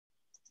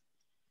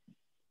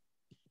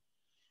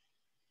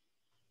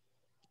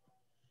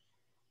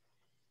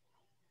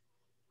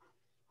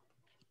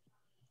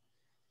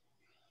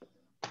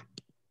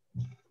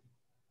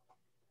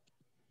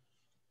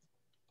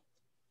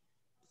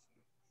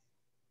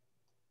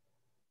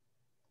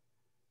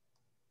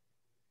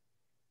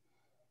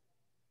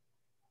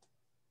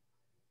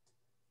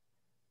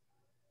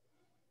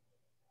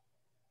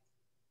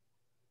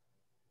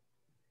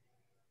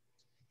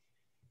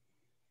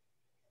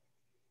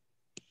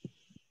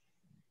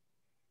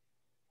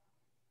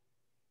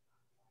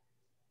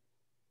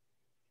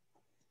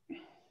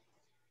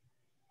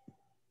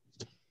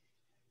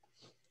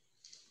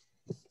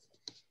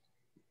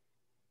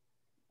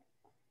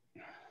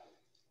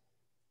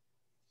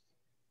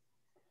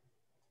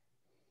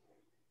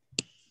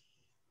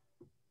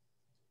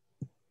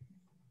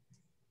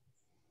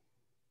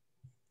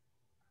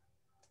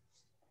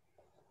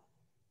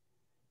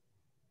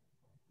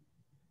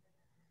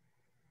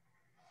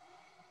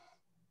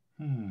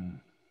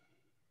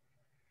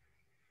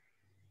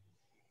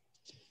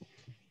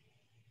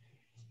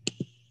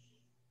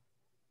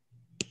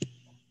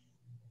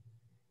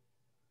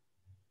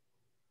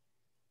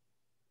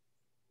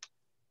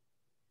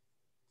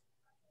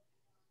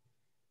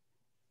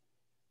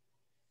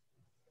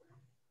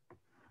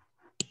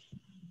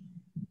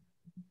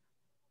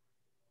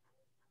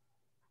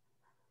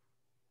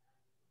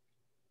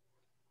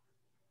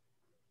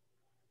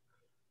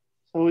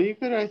So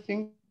Igor, I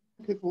think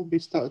it will be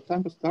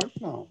time to start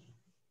now.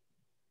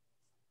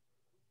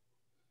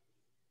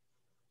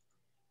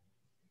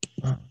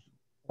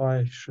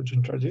 I should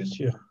introduce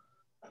you.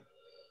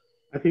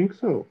 I think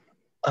so.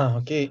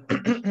 Okay.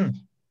 At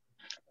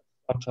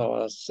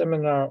our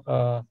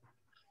seminar,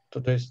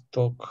 today's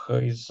talk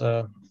is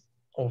of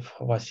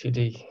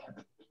Vasily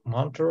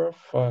Manturov.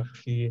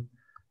 He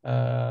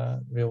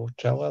will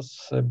tell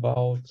us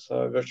about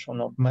virtual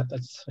knot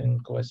methods in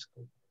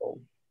classical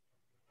code.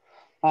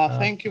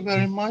 Thank you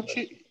very much.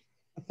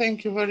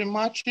 Thank you very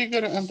much,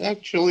 Igor. And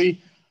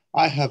actually,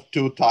 I have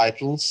two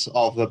titles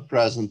of the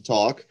present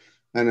talk.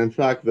 And in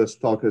fact, this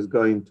talk is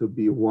going to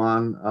be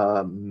the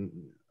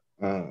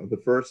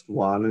first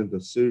one in the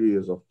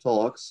series of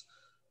talks.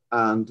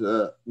 And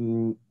the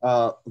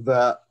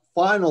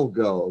final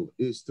goal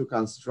is to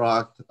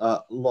construct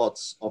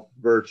lots of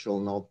virtual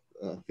knot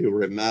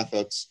theory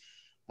methods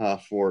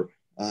for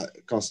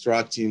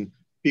constructing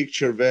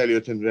picture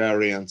valued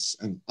invariants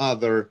and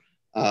other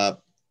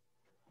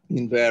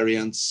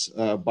invariants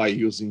by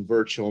using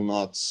virtual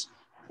knots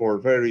for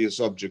various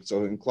objects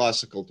in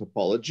classical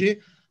topology.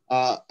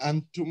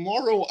 And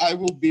tomorrow I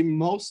will be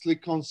mostly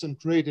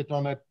concentrated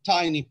on a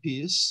tiny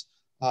piece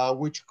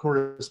which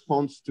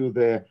corresponds to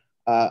the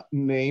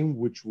name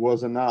which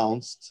was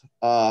announced,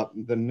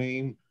 the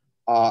name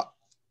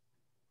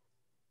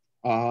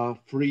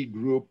free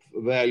group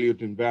valued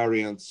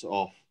invariants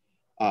of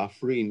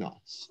free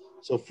knots.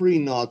 So free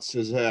knots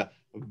is a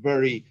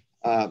very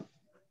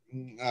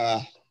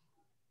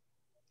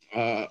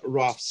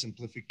rough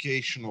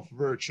simplification of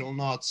virtual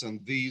knots,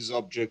 and these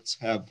objects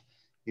have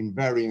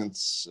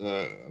invariants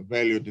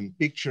valued in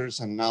pictures.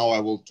 And now I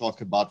will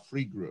talk about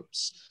free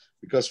groups,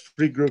 because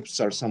free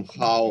groups are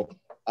somehow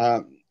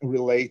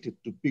related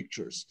to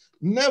pictures.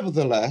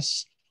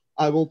 Nevertheless,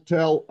 I will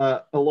tell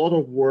a lot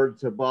of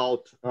words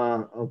about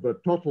the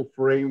total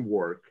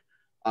framework,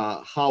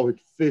 how it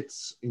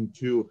fits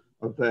into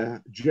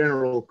the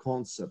general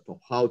concept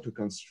of how to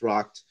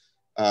construct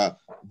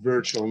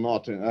virtual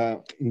knot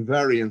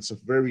invariants of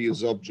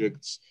various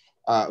objects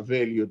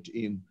valued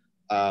in,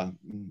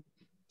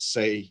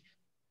 say,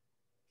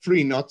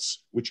 free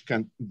knots, which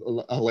can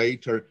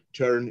later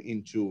turn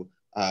into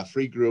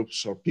free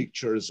groups or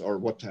pictures or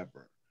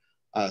whatever.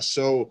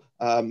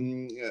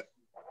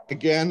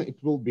 Again, it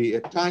will be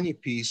a tiny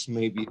piece,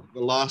 maybe the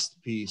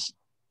last piece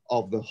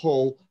of the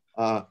whole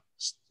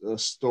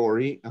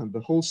story, and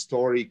the whole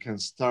story can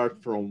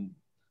start from,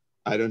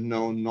 I don't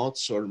know,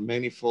 knots or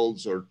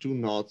manifolds or two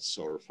knots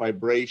or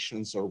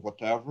fibrations or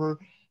whatever,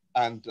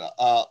 and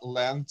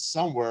land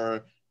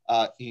somewhere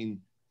in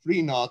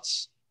free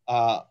knots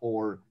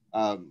or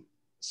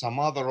some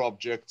other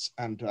objects.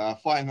 And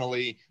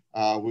finally,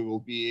 we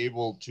will be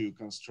able to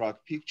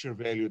construct picture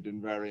valued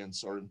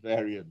invariants or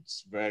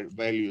invariants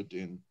valued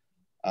in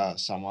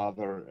some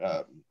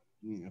other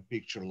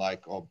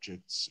picture-like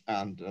objects,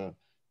 and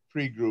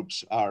free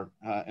groups are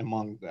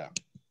among them.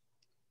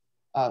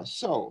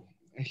 So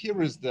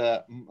here is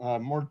the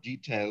more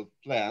detailed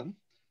plan.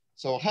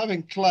 So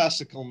having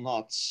classical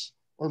knots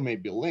or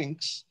maybe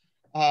links,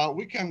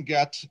 we can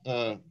get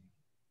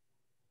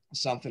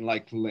something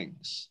like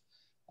links.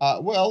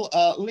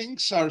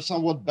 Links are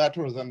somewhat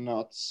better than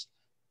knots,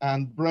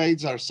 and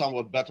braids are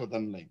somewhat better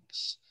than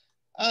links.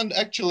 And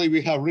actually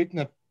we have written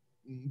a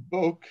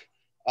book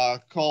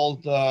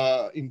called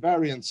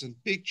Invariants in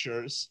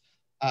Pictures,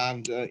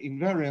 and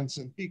invariants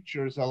in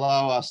pictures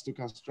allow us to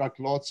construct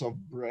lots of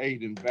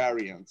braid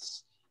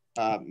invariants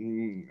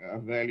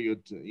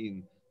valued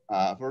in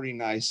very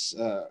nice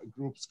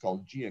groups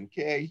called G and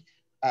K.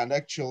 And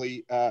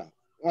actually,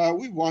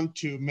 we want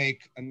to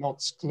make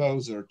knots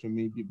closer to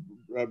maybe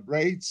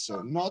braids,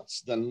 so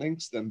knots, then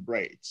links, then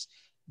braids.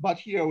 But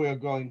here we are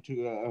going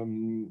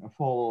to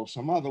follow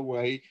some other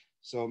way.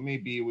 So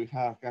maybe we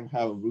can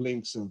have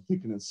links in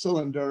thickened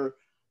cylinder.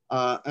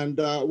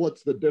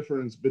 What's the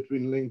difference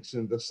between links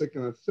in the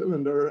thickened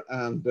cylinder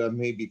and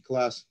maybe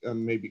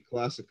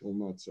classical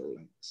knots or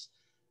links?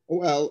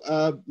 Well,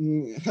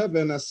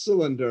 having a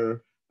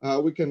cylinder,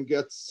 we can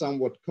get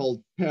somewhat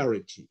called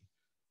parity.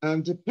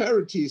 And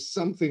parity is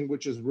something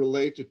which is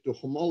related to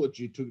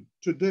homology.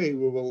 Today,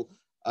 we will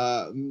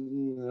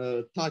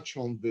touch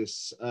on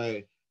this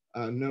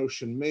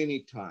notion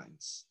many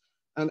times.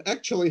 And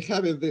actually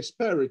having this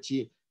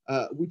parity,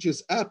 which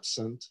is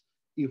absent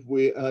if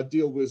we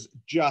deal with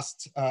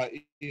just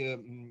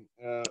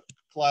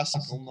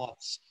classical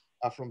knots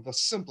from the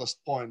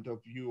simplest point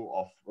of view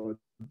of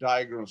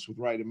diagrams with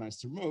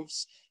Reidemeister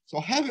moves. So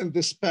having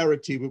this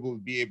parity, we will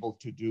be able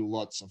to do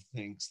lots of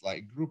things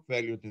like group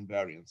valued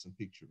invariants and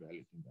picture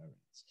valued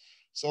invariants.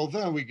 So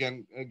then we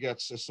can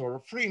get a sort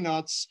of free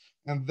knots,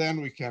 and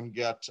then we can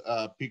get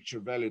picture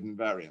valued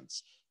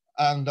invariants.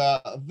 And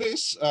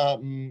this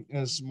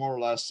is more or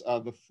less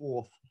the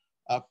fourth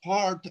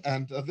part,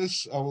 and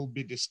this will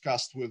be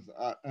discussed with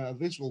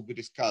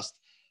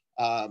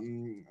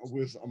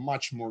with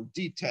much more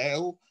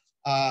detail,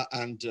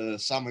 and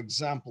some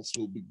examples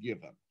will be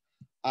given.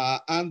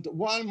 And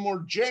one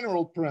more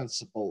general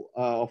principle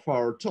of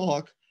our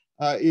talk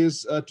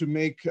is to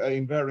make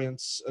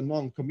invariants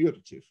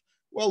non-commutative.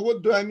 Well,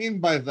 what do I mean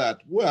by that?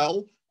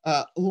 Well,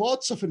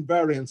 lots of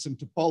invariants in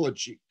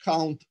topology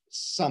count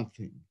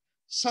something,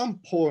 some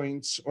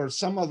points or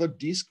some other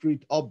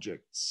discrete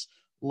objects,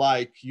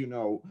 like, you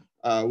know,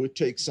 we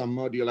take some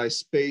moduli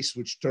space,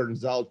 which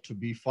turns out to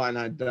be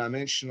finite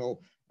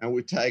dimensional, and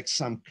we take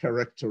some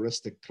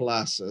characteristic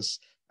classes.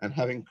 And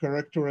having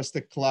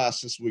characteristic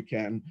classes, we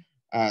can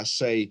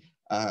say,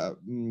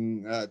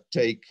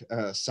 take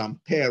some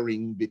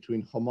pairing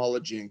between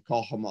homology and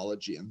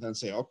cohomology, and then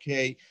say,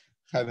 okay,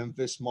 having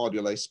this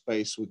moduli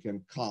space, we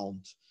can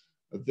count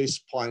this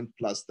point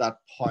plus that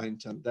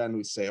point, and then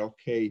we say,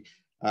 okay,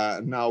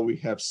 now we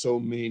have so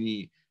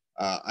many,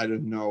 I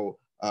don't know,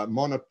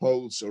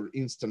 monopoles or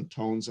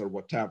instantones or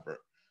whatever.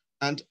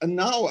 And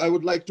now I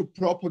would like to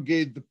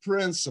propagate the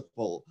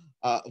principle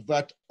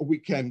that we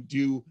can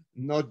do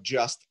not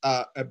just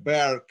a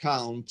bare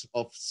count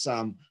of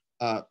some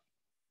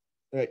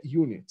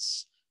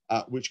units,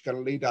 which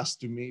can lead us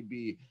to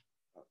maybe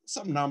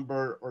some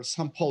number or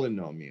some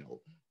polynomial,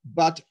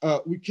 but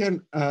we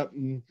can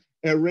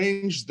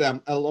arrange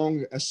them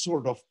along a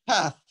sort of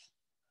path,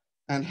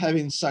 and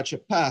having such a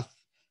path,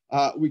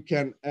 we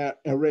can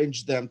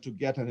arrange them to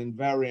get an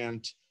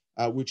invariant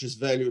which is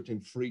valued in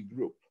free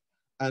group.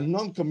 And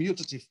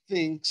non-commutative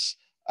things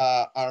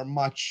are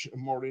much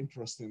more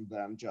interesting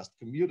than just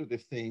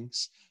commutative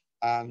things.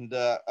 And we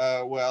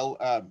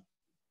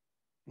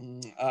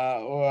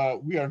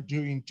are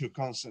going to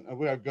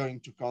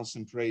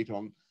concentrate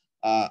on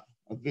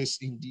this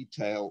in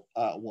detail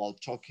while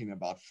talking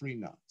about free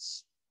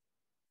nuts.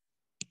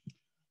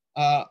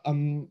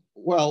 And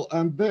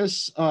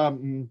this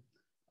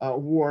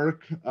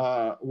work,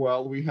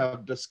 well, we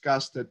have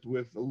discussed it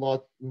with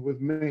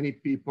many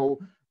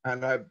people,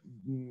 and I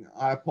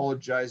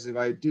apologize if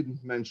I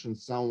didn't mention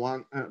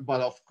someone,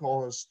 but of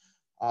course,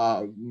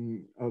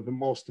 the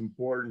most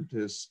important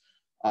is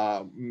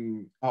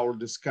our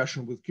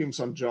discussion with Kim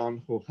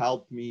Sun-John, who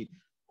helped me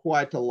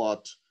quite a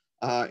lot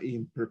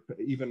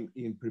even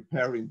in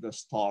preparing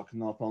this talk,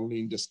 not only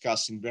in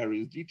discussing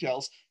various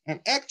details.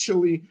 And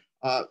actually,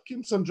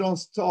 Kim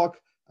Sun-John's talk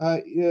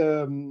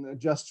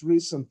just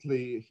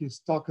recently, his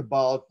talk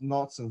about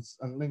knots and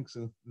links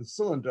in the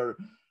cylinder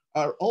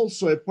are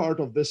also a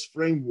part of this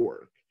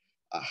framework.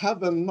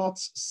 Having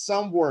knots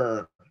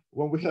somewhere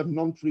when we have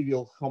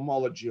non-trivial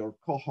homology or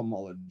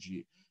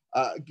cohomology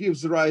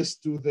gives rise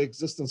to the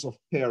existence of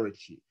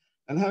parity,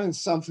 and having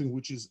something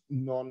which is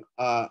not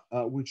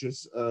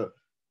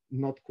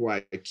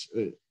quite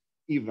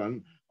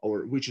even,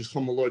 or which is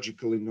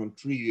homologically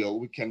non-trivial,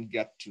 we can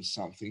get to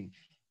something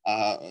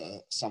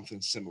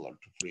something similar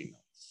to free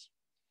nuts.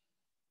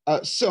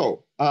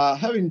 So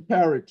having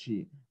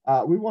parity,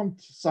 we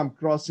want some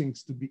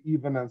crossings to be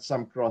even and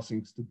some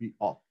crossings to be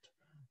odd.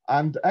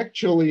 And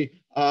actually,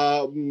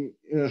 having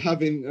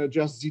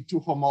just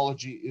Z2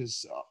 homology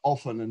is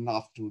often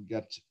enough to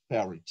get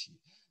parity.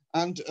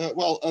 And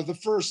the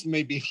first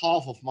maybe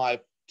half of my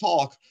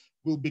talk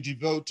will be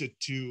devoted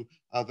to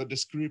the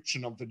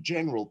description of the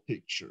general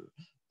picture.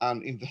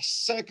 And in the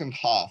second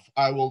half,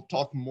 I will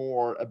talk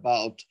more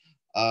about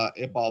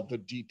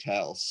the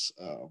details,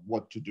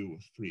 what to do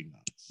with free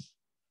nuts.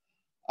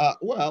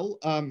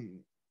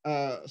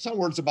 Some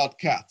words about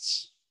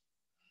cats.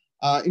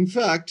 In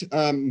fact,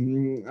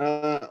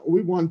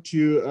 we want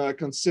to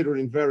consider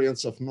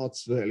invariants of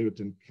knots valued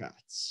in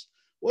cats.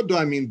 What do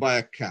I mean by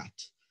a cat?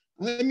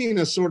 I mean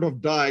a sort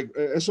of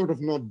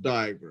knot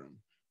diagram,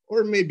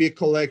 or maybe a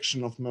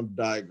collection of knot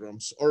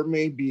diagrams, or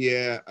maybe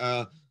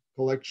a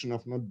collection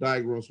of knot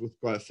diagrams with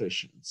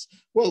coefficients.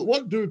 Well,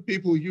 what do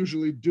people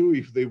usually do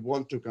if they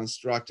want to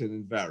construct an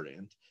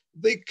invariant?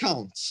 They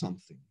count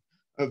something.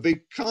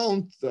 They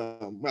count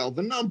the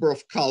number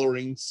of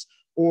colorings,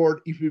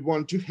 or if we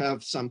want to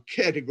have some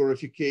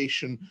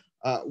categorification,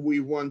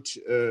 we want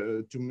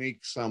to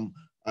make some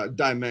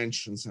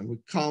dimensions, and we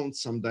count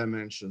some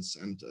dimensions,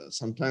 and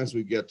sometimes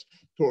we get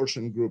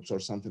torsion groups or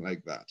something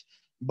like that.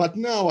 But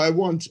now I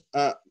want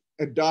a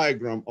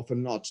diagram of a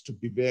knot to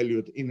be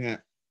valued in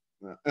a,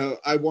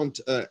 I want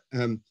a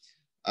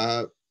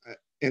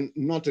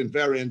knot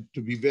invariant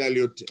to be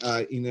valued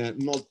in a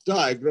knot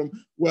diagram.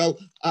 Well,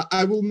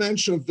 I will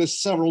mention this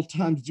several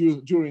times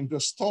during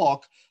this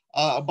talk,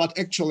 but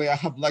actually I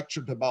have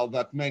lectured about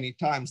that many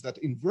times, that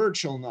in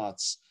virtual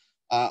knots,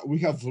 we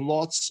have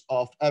lots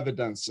of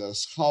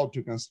evidences how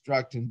to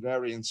construct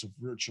invariants of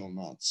virtual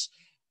knots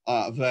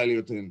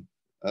valued in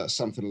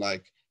something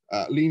like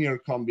linear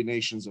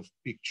combinations of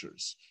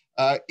pictures.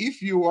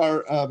 If you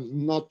are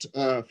not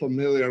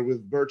familiar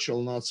with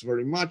virtual knots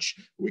very much,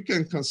 we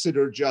can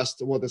consider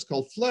just what is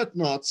called flat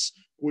knots,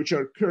 which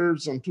are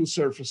curves on two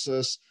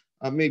surfaces,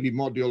 maybe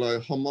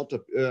modular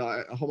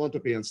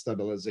homotopy and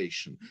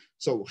stabilization.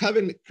 So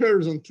having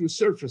curves on two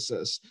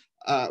surfaces,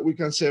 we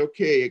can say,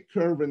 okay, a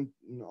curve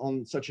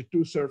on such a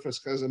two surface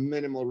has a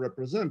minimal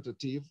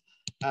representative.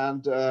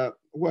 And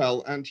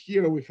and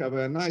here we have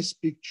a nice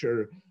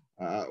picture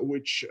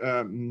which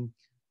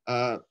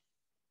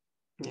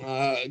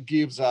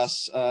gives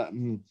us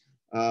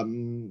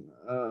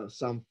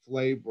some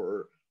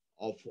flavor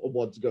of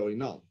what's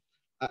going on.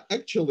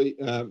 Actually,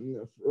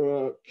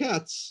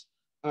 cats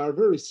are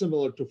very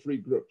similar to free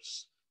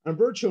groups, and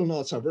virtual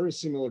knots are very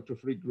similar to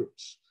free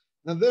groups.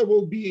 And there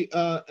will be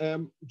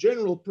a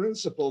general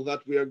principle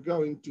that we are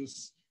going to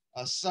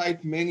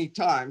cite many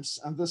times,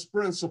 and this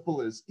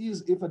principle is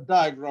if a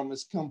diagram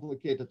is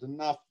complicated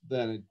enough,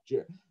 then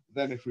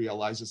it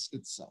realizes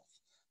itself.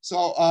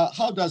 So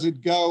how does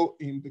it go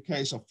in the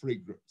case of free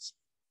groups?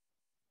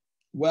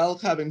 Well,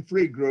 having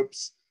free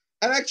groups,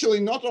 and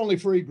actually not only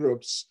free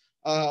groups,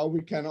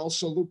 we can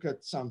also look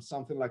at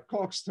something like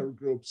Coxeter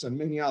groups and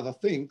many other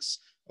things,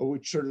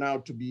 which turn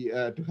out to be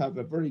to have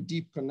a very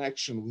deep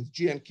connection with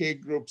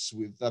GNK groups,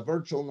 with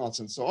virtual knots,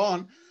 and so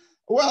on.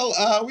 Well,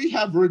 we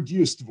have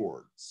reduced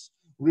words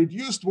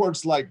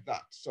like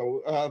that.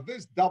 So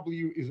this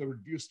W is a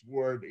reduced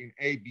word in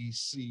A, B,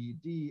 C,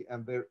 D,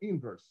 and their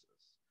inverses.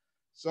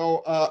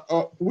 So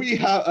we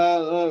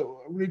have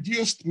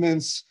reduced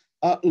means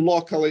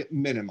locally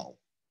minimal.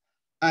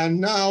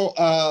 And now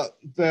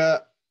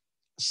the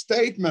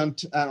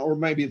statement, or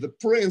maybe the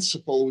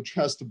principle, which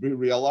has to be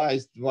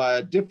realized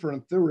via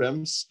different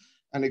theorems,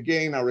 and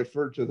again, I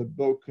refer to the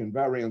book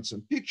Invariants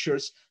and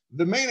Pictures,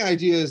 the main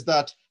idea is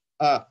that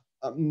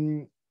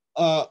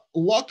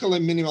locally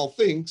minimal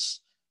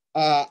things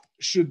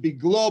should be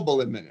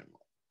globally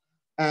minimal.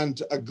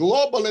 And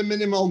globally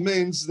minimal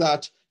means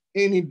that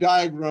any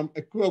diagram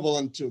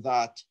equivalent to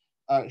that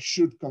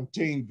should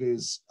contain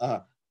this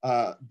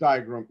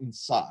diagram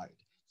inside.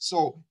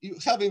 So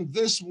having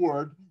this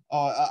word,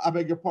 I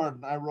beg your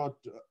pardon, I wrote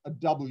a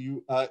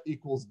W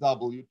equals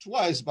W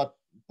twice, but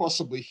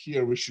possibly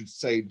here we should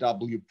say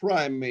W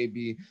prime.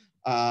 Maybe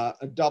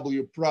a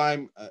W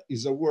prime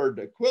is a word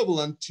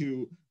equivalent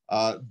to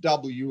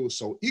W,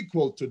 so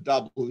equal to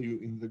W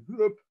in the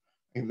group,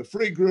 in the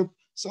free group.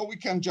 So we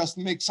can just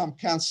make some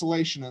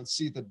cancellation and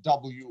see that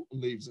W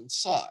lives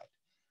inside.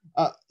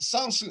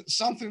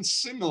 Something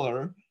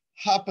similar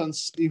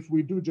happens if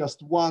we do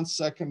just 1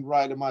 second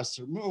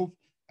Reidemeister move.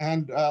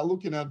 And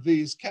looking at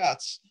these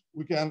cats,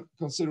 we can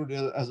consider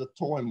it as a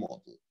toy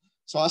model.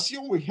 So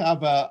assume we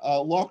have a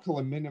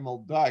locally minimal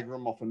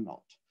diagram of a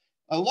knot.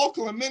 A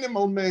locally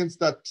minimal means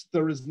that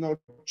there is no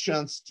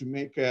chance to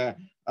make a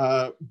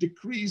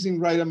decreasing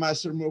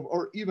Reidemeister move,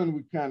 or even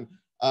we can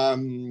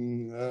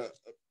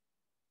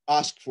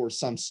ask for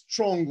some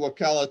strong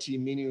locality,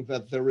 meaning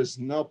that there is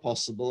no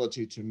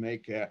possibility to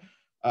make a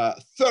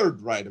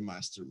third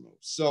Reidemeister move.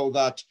 So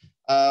that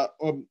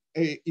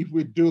if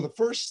we do the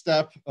first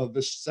step,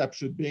 this step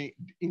should be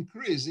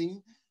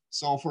increasing.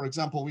 So for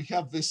example, we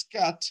have this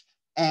cat,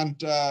 and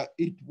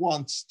it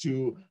wants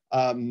to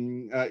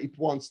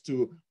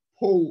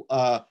pull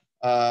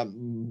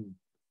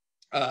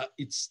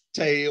its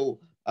tail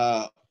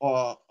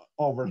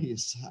over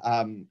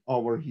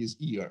his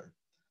ear.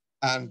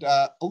 And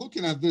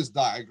looking at this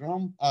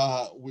diagram,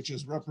 which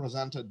is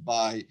represented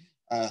by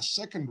a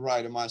second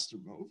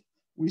Reidemeister move,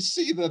 we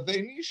see that the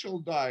initial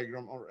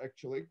diagram, or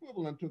actually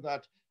equivalent to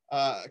that,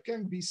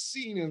 can be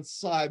seen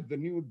inside the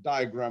new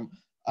diagram.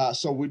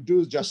 So we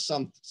do just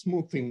some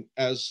smoothing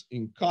as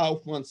in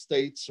Kaufman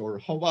states or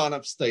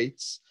Hovanov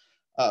states,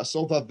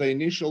 so that the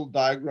initial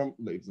diagram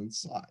lives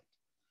inside.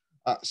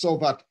 So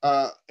that,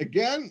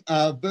 again,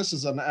 this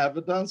is an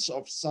evidence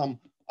of some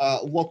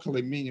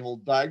locally minimal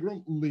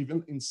diagram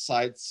living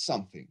inside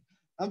something.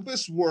 And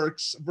this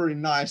works very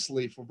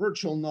nicely for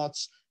virtual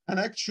knots. And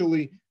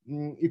actually,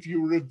 if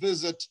you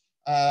revisit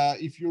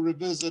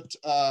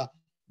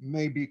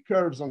maybe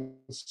curves on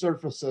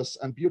surfaces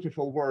and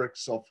beautiful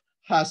works of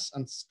Haas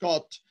and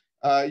Scott,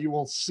 you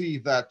will see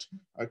that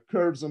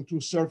curves on two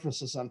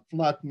surfaces and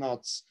flat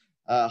knots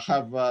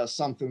have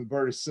something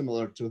very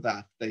similar to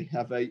that. They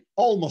have a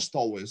almost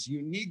always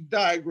unique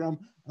diagram,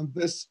 and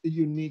this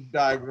unique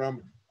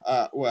diagram,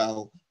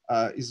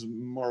 is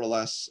more or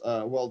less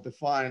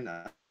well-defined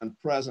and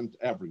present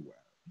everywhere.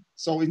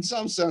 So in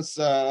some sense,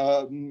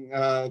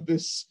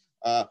 this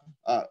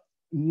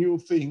new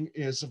thing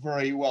is a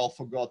very well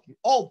forgotten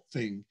old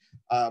thing.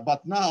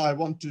 But now I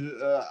want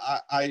to,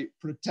 I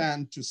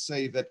pretend to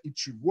say that it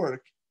should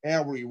work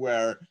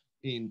everywhere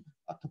in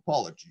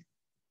topology.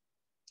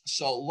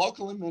 So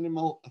locally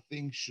minimal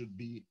things should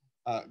be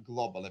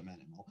globally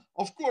minimal.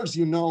 Of course,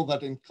 you know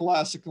that in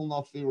classical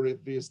knot theory,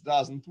 this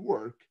doesn't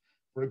work.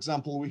 For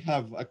example, we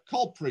have a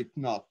culprit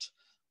knot,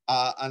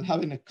 and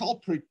having a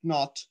culprit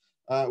knot,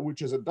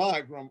 which is a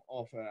diagram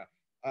of the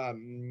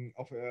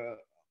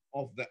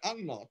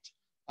unknot,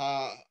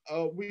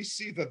 we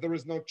see that there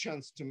is no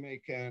chance to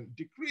make a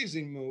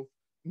decreasing move.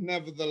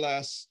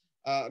 Nevertheless,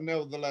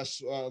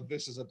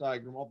 this is a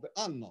diagram of the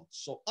unknot.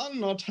 So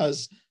unknot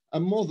has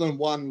more than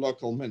one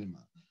local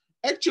minima.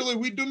 Actually,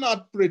 we do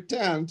not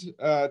pretend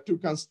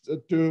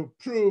to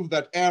prove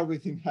that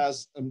everything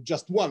has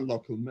just one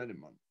local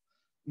minimum.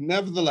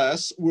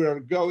 Nevertheless, we're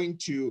going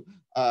to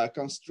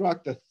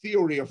construct a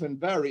theory of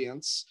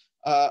invariants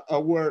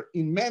where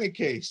in many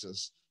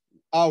cases,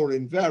 our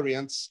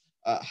invariants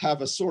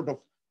have a sort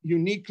of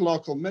unique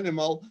local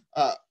minimum,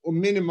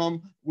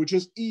 which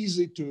is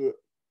easy to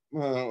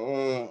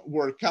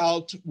work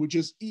out, which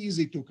is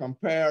easy to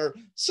compare,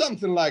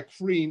 something like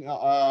free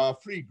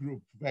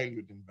group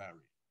valued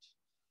invariant.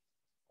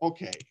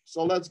 Okay,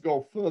 so let's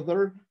go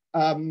further.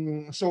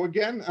 So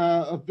again,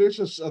 this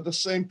is the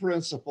same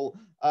principle.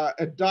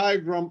 A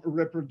diagram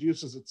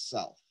reproduces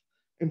itself.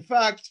 In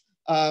fact,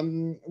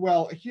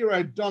 well, here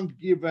I don't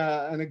give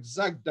an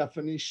exact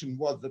definition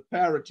what the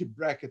parity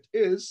bracket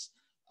is.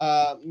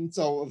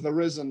 So the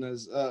reason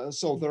is,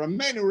 so there are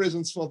many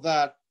reasons for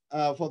that.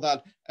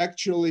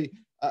 Actually,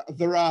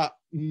 there are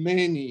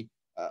many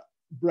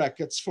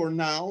brackets for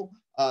now.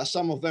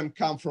 Some of them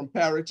come from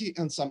parity,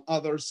 and some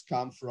others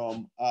come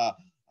from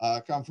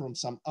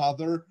some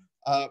other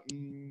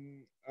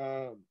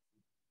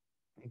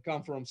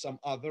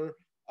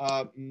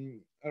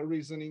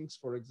reasonings.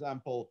 For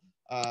example,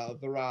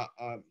 there are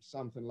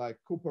something like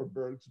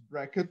Kuperberg's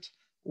bracket.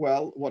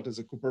 Well, what is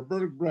a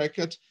Kuperberg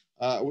bracket?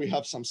 We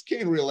have some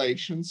skein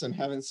relations, and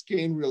having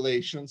skein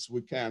relations,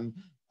 we can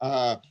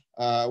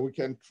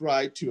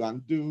try to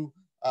undo.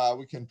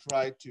 We can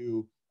try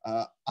to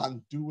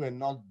undo a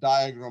knot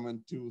diagram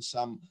into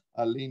some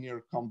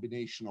linear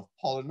combination of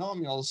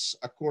polynomials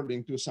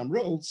according to some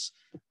rules.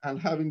 And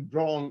having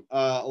drawn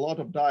a lot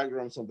of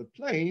diagrams on the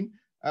plane,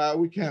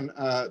 we can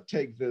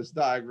take these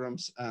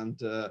diagrams and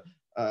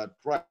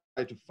try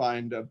to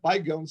find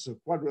bigons or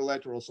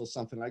quadrilaterals or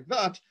something like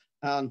that.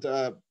 And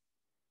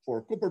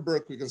for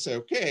Kuperberg, we can say,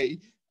 okay,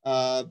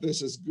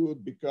 this is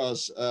good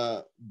because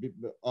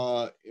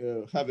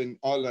having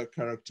Euler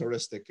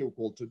characteristic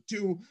equal to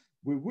 2,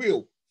 we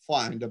will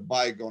find a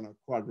bigon or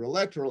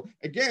quadrilateral.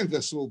 Again,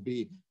 this will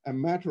be a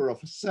matter of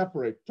a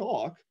separate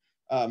talk,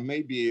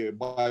 maybe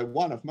by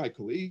one of my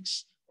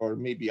colleagues, or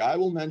maybe I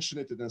will mention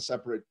it in a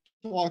separate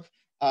talk.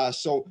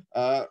 So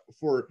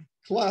for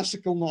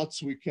classical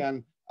knots, we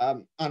can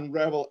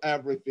unravel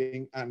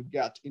everything and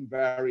get an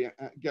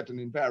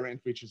invariant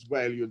which is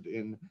valued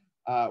in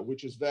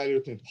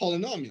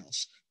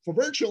polynomials. For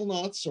virtual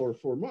knots or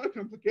for more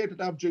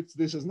complicated objects,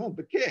 this is not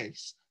the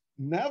case.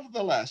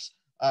 Nevertheless,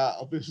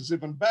 this is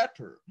even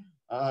better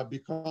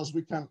because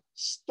we can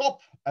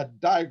stop at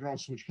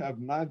diagrams which have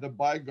neither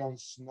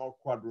bigons nor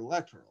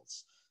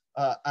quadrilaterals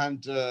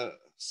and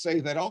say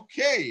that,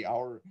 okay,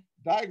 our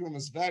diagram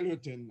is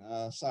valued in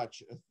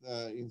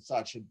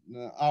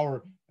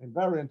our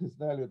invariant is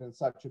valued in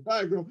such a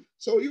diagram.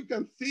 So you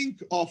can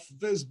think of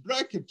this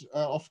bracket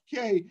of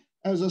K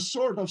as a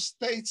sort of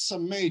state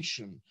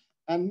summation.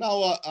 And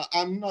now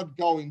I'm not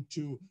going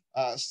to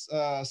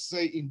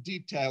say in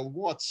detail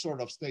what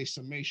sort of state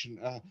summation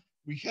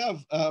we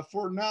have.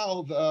 For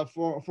now,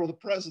 for the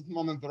present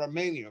moment, there are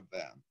many of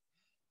them.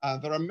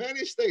 There are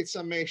many state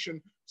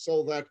summation,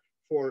 so that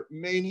for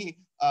many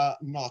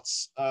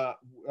knots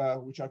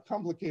which are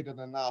complicated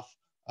enough,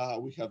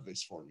 we have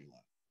this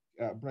formula,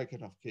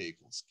 bracket of K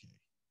equals K.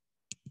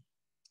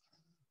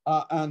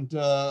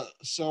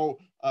 So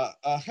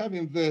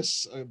having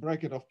this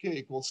bracket of K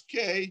equals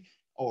K,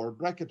 or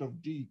bracket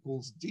of D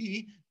equals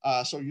D.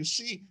 So you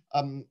see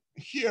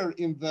here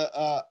in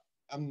the,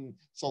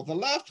 so the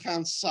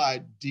left-hand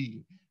side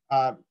D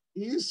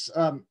is,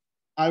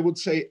 I would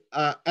say,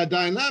 a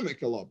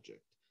dynamical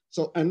object.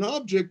 So an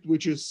object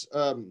which is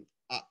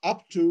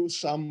up to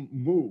some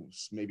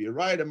moves, maybe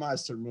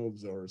Reidemeister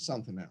moves or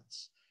something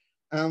else.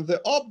 And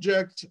the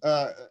object,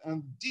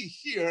 and D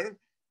here,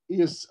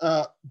 is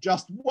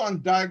just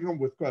one diagram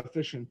with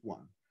coefficient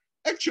 1.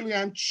 Actually,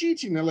 I'm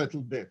cheating a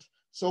little bit.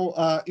 So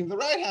in the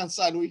right-hand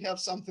side, we have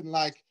something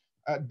like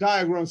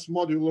diagrams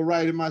modulo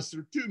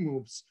Reidemeister 2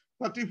 moves.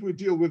 But if we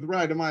deal with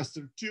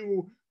Reidemeister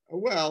 2,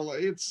 well,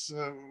 it's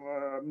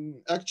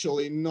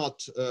actually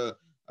not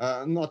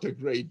a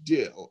great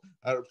deal.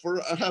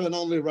 For having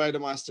only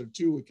Reidemeister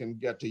 2, we can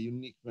get a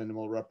unique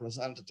minimal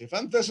representative.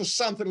 And this is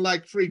something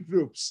like free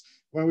groups,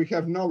 when we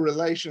have no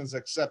relations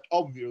except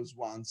obvious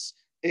ones.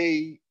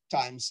 A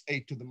times a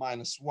to the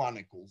minus 1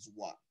 equals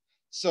 1.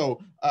 So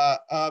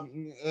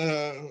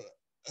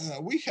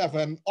we have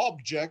an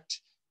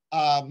object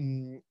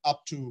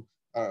up to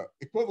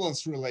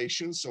equivalence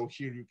relations. So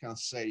here you can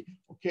say,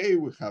 okay,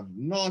 we have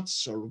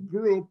knots or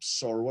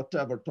groups or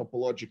whatever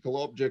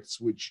topological objects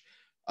which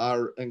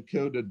are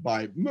encoded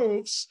by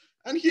moves.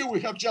 And here we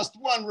have just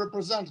one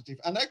representative.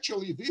 And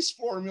actually this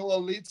formula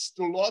leads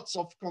to lots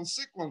of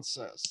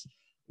consequences.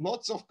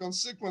 Lots of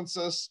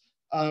consequences.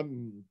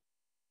 And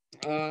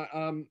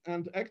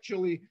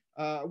actually,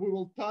 we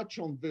will touch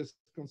on these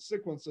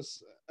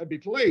consequences a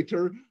bit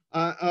later.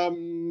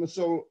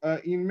 So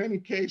in many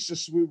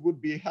cases, we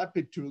would be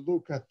happy to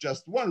look at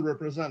just one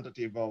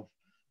representative of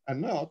a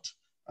knot,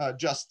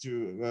 just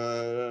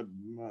to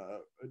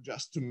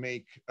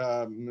make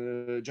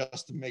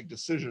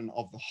decision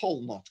of the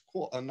whole knot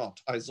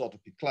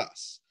isotopy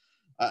class.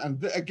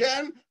 And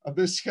again,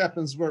 this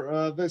happens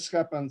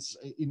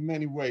in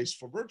many ways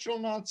for virtual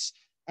knots.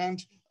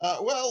 And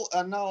well,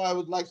 now I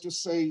would like to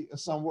say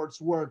some words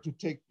where to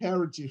take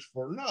parity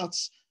for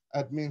knots.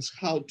 That means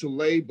how to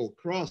label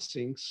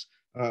crossings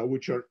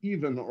which are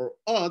even or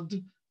odd,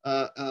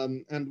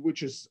 and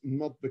which is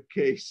not the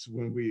case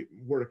when we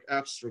work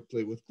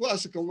abstractly with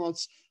classical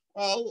knots.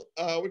 Well,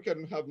 we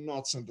can have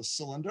knots in the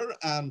cylinder,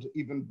 and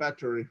even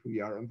better if we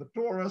are on the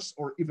torus,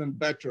 or even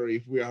better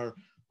if we are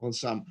on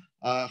some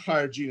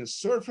higher genus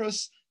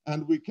surface,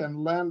 and we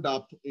can land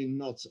up in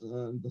knots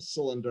in the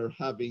cylinder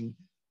having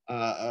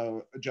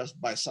just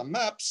by some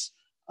maps.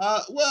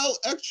 Well,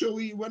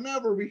 actually,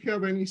 whenever we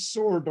have any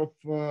sort of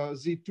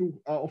Z2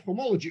 of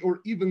homology,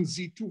 or even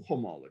Z2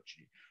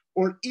 homology,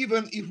 or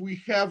even if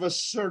we have a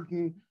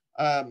certain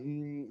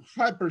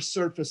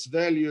hypersurface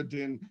valued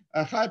in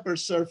a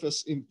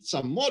hypersurface in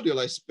some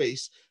moduli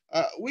space,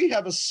 we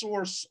have a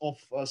source of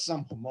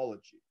some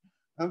homology.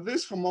 And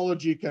this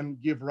homology can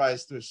give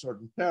rise to a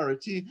certain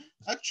parity.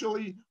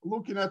 Actually,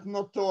 looking at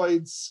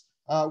notoids,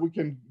 we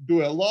can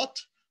do a lot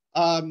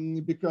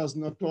because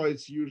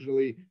notoids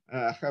usually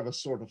have a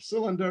sort of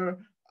cylinder.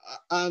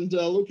 And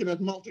looking at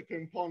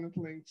multi-component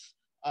links,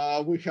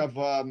 we have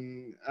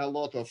a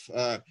lot of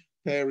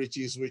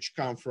parities which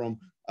come from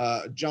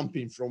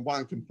jumping from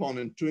one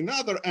component to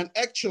another. And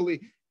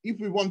actually, if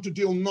we want to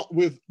deal not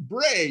with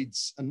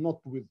braids and not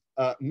with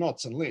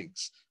knots and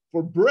links,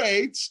 for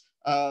braids,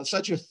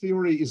 such a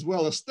theory is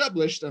well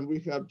established, and we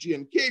have G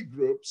and K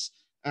groups.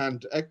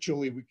 And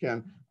actually, we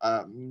can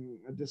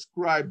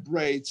describe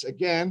braids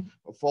again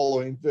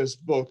following this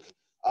book,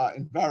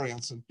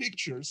 Invariants and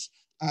Pictures.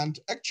 And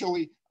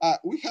actually,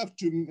 we have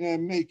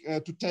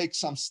to take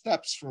some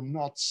steps from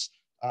knots,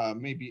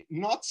 maybe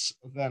knots,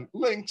 then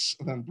links,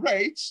 then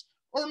braids,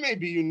 or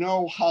maybe you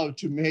know how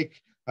to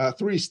make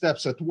 3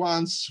 steps at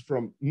once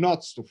from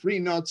knots to free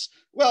knots.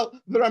 Well,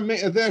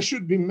 there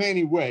should be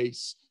many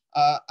ways.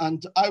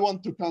 And I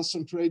want to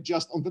concentrate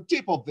just on the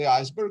tip of the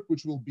iceberg,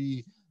 which will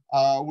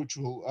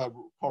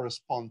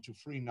correspond to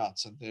free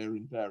knots and their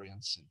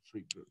invariants in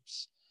free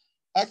groups.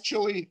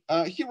 Actually,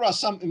 here are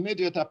some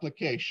immediate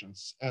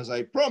applications, as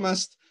I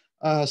promised.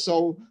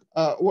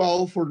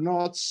 Well, for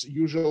knots,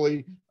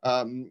 usually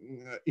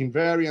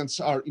invariants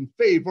are in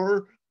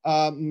favor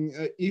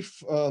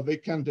if they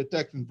can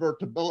detect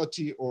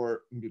invertibility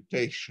or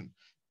mutation.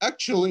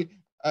 Actually,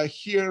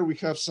 here we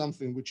have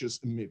something which is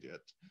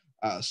immediate.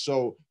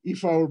 So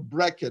if our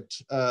bracket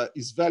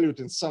is valued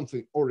in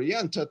something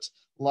oriented,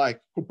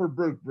 like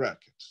Cooper-Berg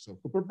bracket. So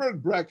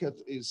Cooper-Berg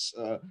bracket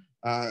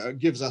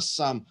gives us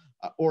some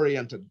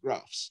oriented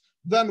graphs.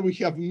 Then we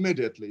have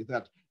immediately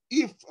that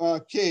if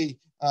K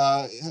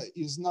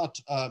is not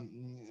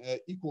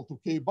equal to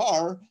K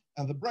bar,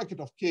 and the bracket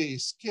of K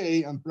is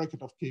K, and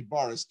bracket of K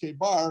bar is K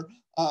bar,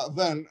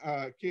 then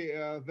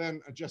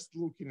just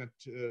looking at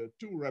 2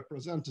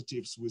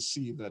 representatives, we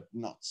see that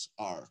knots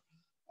are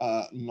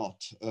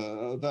not.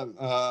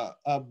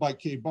 By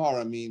K bar,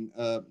 I mean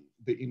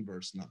the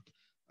inverse knot.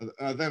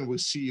 Then we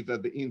see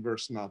that the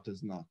inverse knot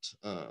is not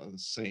the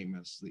same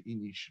as the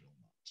initial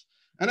knot.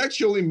 And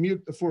actually,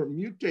 for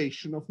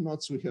mutation of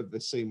knots, we have the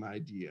same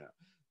idea.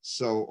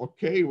 So,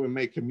 okay, we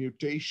make a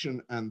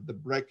mutation, and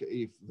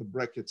if the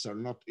brackets are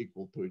not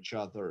equal to each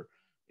other,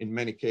 in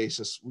many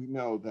cases, we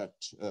know that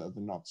the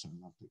knots are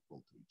not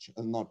equal to each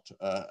other, not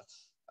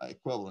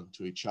equivalent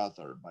to each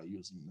other by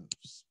using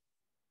moves.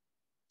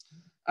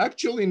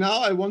 Actually,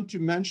 now I want to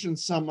mention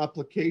some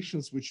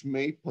applications which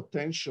may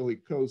potentially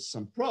cause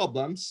some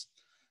problems.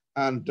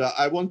 And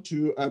I want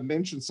to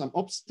mention some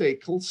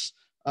obstacles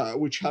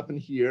which happen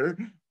here.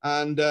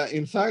 And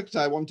in fact,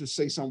 I want to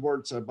say some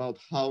words about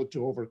how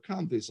to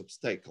overcome these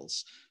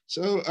obstacles.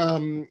 So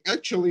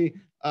actually,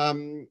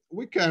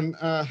 we can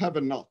have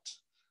a knot.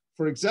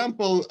 For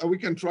example, we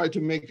can try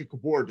to make a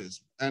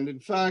cobordism. And in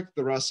fact,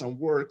 there are some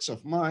works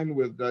of mine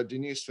with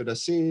Denis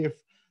Fedoseev,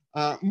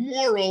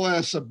 more or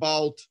less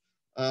about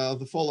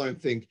the following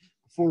thing.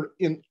 For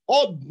an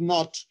odd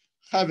knot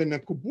having a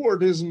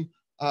cobordism,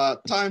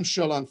 time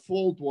shall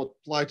unfold what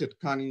plighted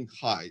cunning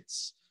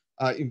hides,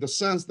 in the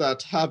sense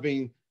that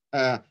having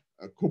a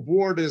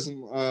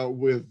cobordism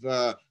with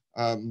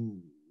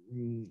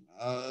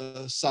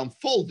some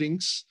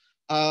foldings,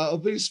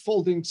 these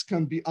foldings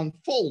can be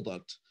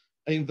unfolded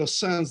in the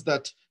sense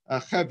that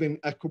having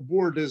a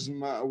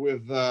cobordism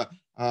with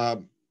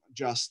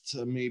just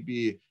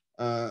maybe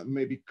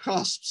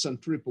cusps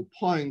and triple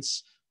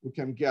points, we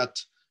can get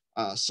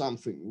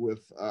something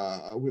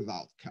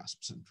without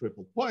cusps and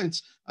triple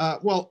points.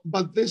 Well,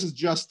 but this is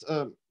just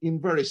in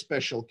very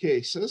special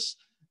cases.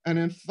 And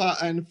in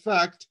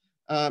fact,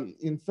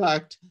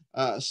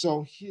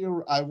 so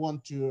here I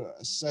want to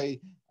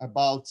say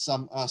about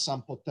some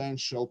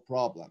potential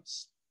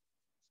problems.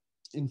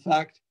 In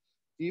fact,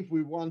 if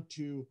we want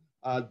to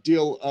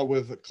deal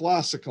with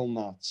classical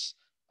knots,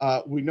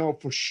 we know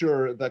for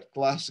sure that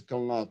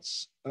classical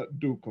knots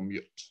do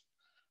commute.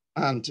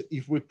 And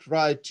if we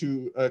try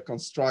to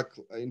construct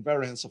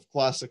invariants of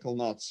classical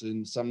knots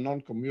in some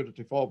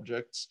non-commutative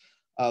objects,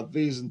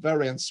 these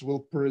invariants will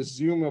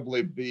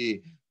presumably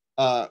be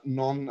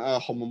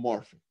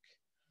non-homomorphic.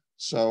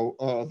 So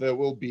there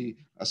will be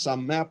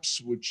some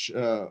maps which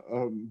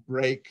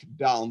break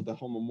down the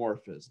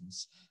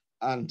homomorphisms.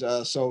 And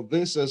so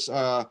this is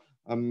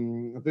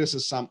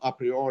some a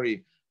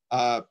priori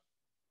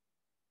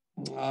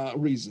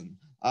reason.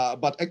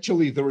 But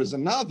actually, there is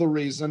another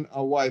reason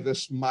why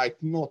this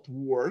might not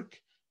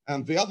work.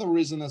 And the other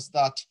reason is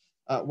that,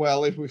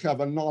 well, if we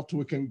have a knot,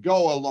 we can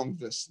go along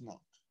this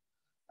knot.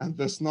 And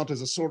this knot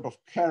is a sort of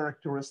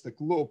characteristic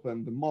loop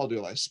in the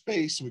moduli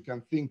space. We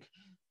can think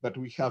that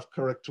we have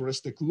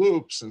characteristic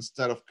loops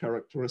instead of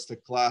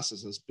characteristic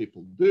classes as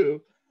people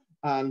do.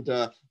 And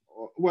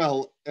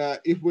well,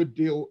 if we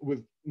deal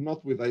with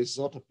not with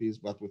isotopies,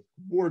 but with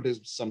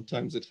cobordism,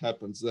 sometimes it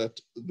happens that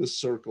the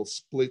circle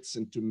splits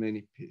into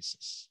many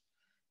pieces.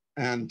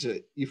 And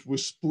if we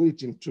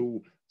split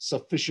into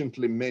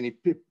sufficiently many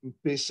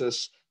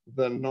pieces,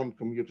 the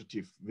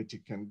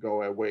non-commutativity can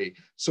go away.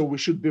 So we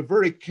should be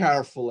very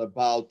careful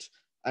about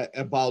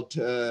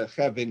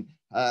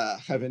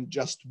having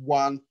just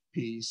one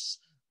piece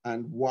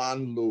and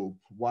one loop,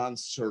 one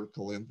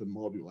circle in the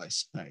moduli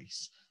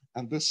space.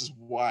 And this is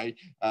why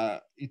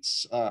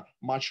it's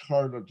much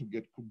harder to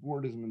get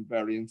cobordism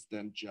invariants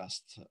than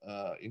just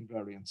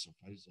invariants of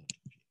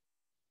isotopy.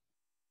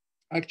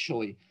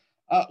 Actually,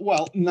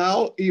 well,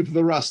 now if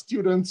there are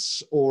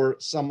students or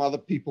some other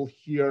people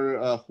here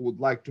who would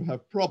like to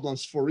have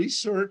problems for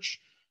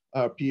research,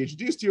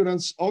 PhD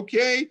students,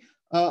 okay,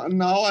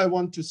 now I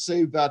want to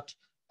say that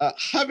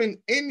having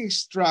any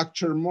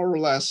structure more or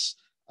less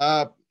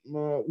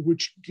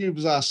which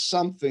gives us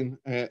something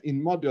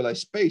in moduli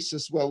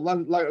spaces, well,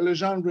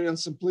 Legendrian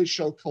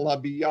simplicial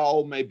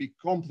Calabi-Yau may be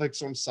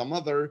complex on some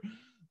other,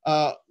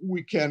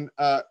 we can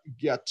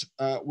get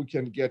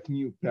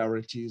new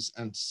parities,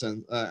 and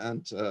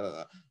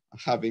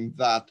having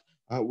that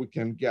we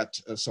can get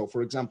so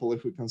for example,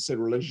 if we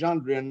consider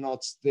Legendrian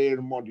knots, their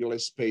moduli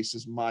space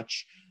is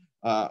much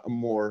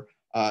more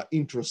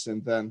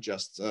interesting than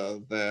just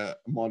the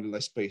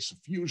moduli space of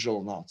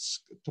usual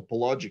knots,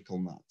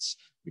 topological knots,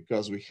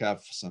 because we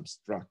have some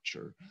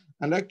structure.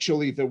 And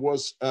actually there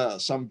was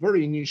some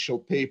very initial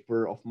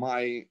paper of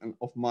mine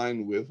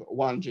with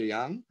Wang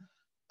Jian.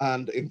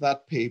 And in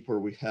that paper,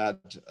 we had,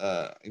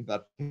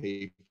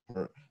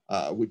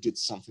 we did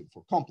something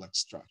for complex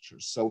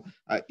structures. So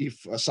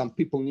if some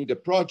people need a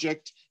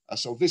project,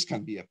 so this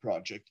can be a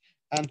project.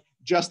 And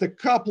just a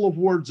couple of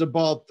words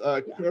about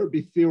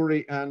Kirby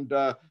theory and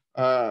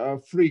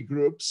free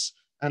groups.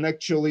 And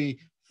actually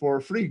for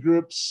free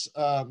groups,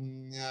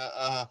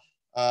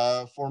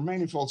 for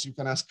manifolds, you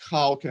can ask,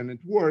 how can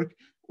it work?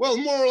 Well,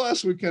 more or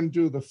less, we can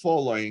do the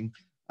following.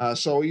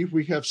 So if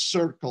we have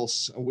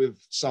circles with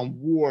some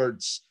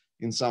words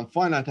in some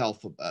finite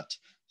alphabet,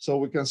 so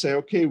we can say,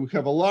 okay, we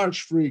have a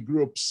large free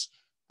groups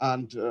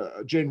and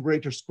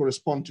generators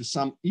correspond to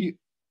some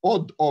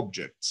odd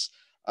objects.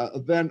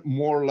 Then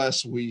more or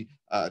less we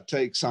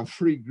take some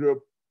free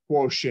group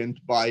quotient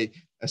by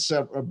a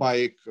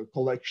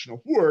collection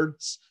of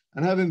words.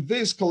 And having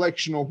this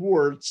collection of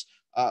words,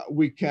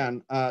 we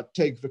can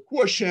take the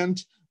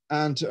quotient,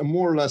 and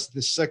more or less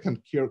the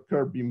second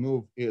Kirby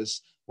move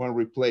is when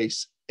we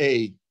replace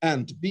A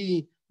and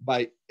B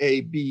by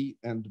A, B,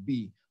 and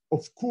B.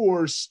 Of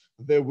course,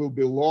 there will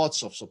be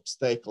lots of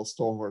obstacles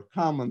to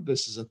overcome, and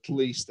this is at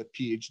least a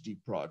PhD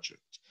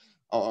project.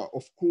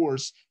 Of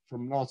course,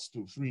 from knots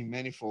to free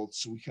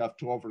manifolds, we have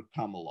to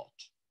overcome a lot.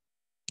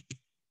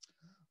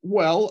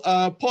 Well,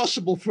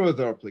 possible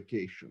further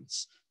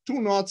applications. Two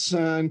knots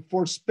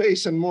for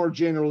space, and more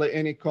generally,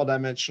 any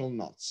codimensional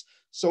knots.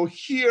 So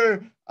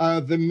here,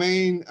 the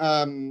main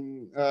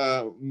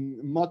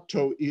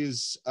motto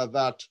is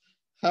that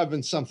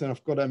having something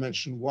of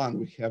codimension 1,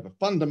 we have a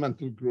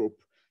fundamental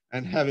group,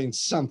 and having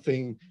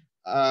something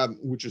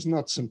which is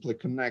not simply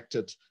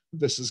connected,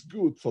 this is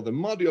good for the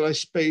moduli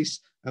space,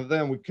 and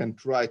then we can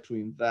try to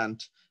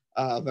invent,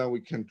 a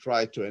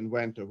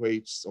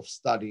way of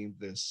studying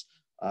this.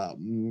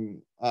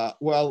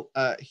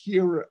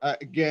 Here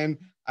again,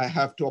 I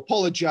have to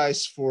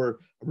apologize for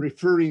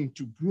referring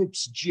to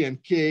groups G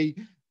and K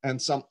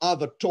and some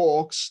other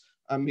talks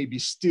maybe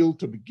still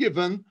to be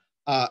given,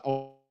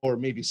 or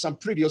maybe some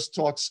previous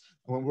talks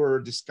when we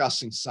were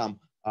discussing some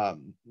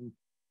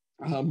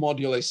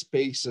moduli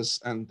spaces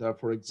and,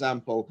 for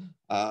example,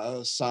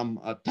 some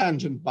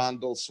tangent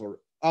bundles or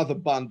other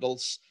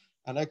bundles.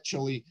 And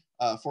actually,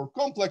 for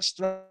complex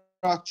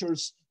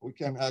structures, we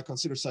can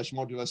consider such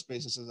modular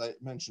spaces, as I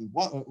mentioned,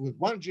 with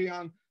Wang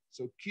Jian.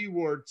 So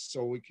keywords,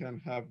 so we can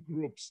have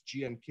groups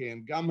G and K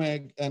and gamma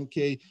and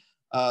K.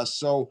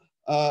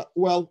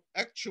 Well,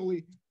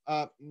 actually,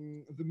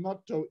 the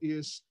motto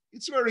is,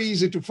 it's very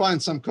easy to find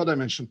some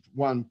codimension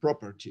 1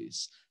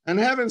 properties. And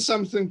having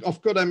something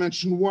of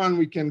codimension 1,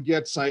 we can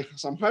get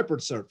some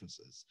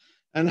hypersurfaces.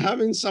 And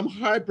having some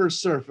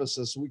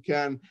hypersurfaces, we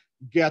can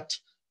get,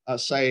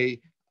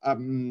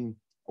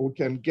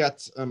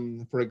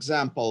 for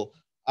example,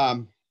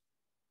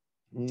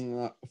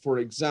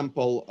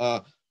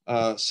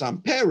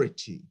 some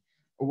parity.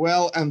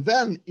 Well, and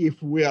then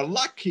if we are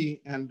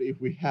lucky, and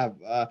if we have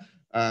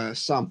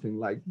something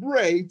like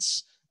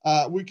braids,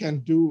 we can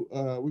do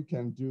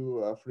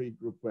free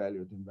group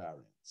valued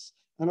invariants.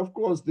 And of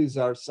course, these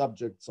are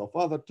subjects of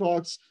other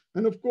talks.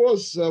 And of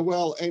course,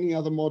 well, any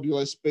other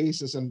modular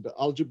spaces and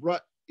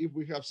algebra, if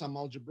we have some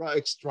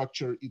algebraic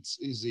structure, it's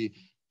easy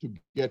to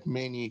get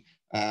many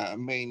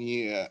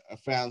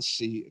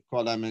fancy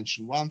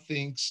codimension 1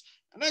 things.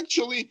 And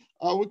actually,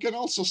 we can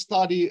also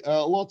study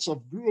lots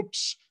of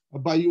groups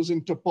by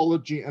using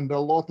topology, and a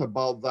lot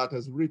about that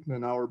is written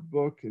in our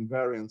book,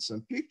 Invariants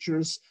and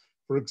Pictures.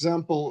 For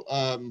example,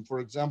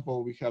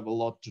 we have a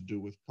lot to do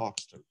with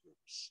Coxeter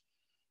groups.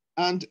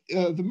 And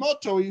the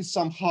motto is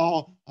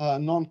somehow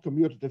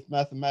non-commutative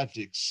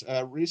mathematics.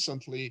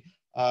 Recently,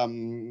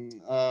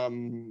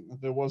 there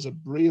was a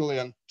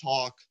brilliant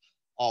talk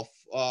of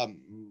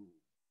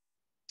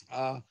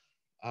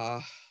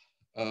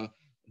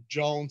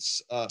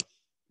Jones'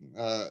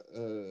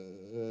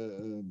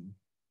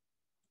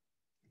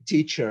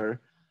 teacher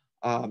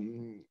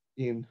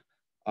in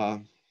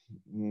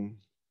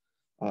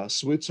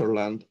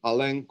Switzerland,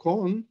 Alain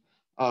Kohn,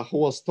 who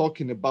was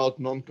talking about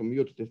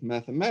non-commutative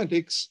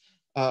mathematics.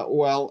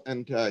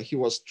 He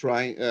was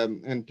trying,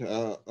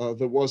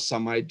 there was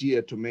some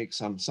idea to make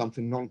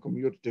something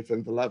non-commutative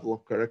in the level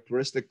of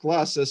characteristic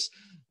classes,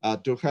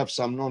 to have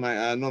some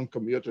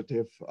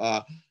non-commutative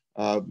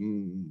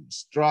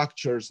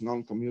structures,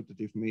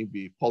 non-commutative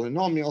maybe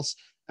polynomials.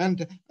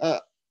 And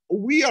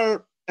we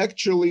are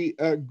actually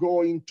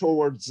going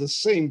towards the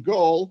same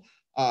goal,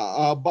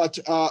 but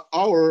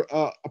our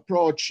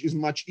approach is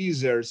much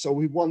easier. So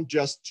we want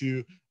just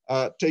to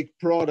take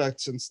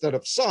products instead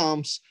of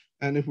sums.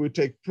 And if we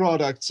take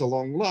products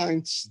along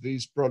lines,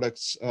 these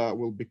products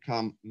will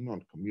become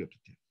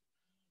non-commutative.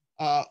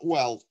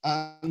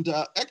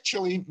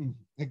 Actually,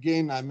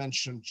 again, I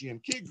mentioned G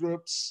and K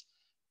groups.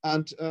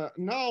 And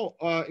now,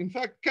 in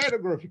fact,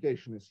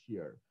 categorification is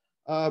here.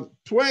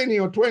 20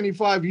 or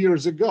 25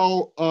 years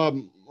ago,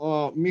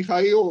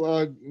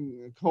 Mikhail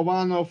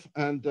Khovanov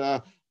and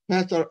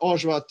Petr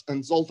Ozvat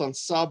and Zoltan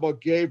Sabo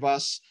gave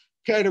us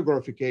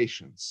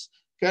categorifications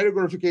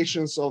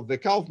of the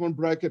Kaufman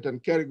bracket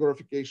and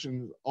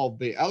categorification of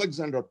the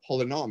Alexander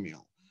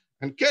polynomial.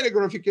 And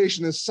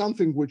categorification is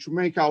something which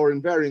make our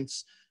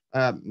invariants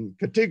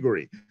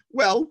category.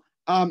 Well,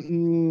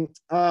 having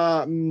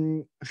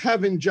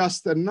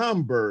just a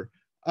number,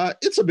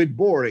 it's a bit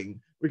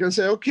boring. We can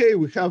say, okay,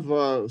 we have,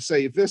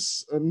 say,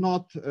 this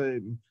knot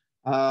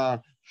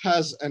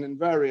has an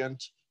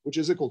invariant which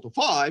is equal to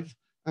 5,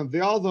 and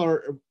the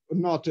other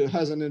knot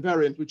has an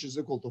invariant which is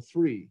equal to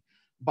 3.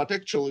 But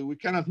actually, we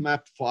cannot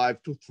map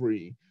 5 to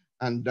 3,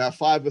 and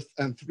 5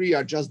 and 3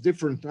 are just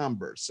different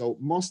numbers. So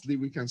mostly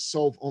we can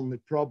solve only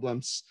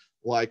problems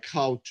like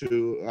how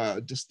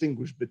to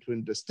distinguish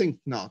between distinct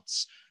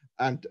knots,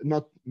 and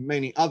not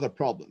many other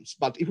problems.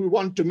 But if we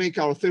want to make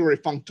our theory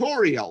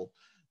functorial,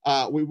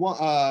 we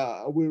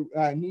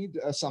need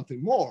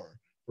something more,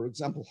 for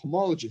example,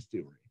 homology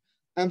theory.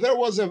 And there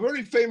was a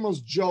very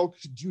famous joke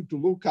due to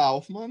Lou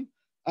Kaufman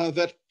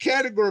that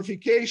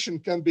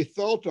categorification can be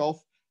thought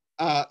of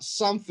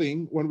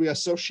something when we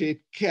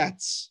associate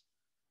cats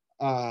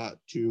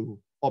to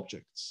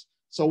objects.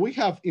 So we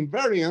have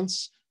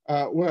invariants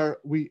where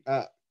we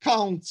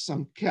count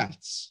some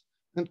cats.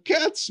 And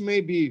cats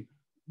may be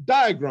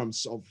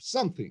diagrams of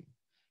something.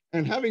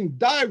 And having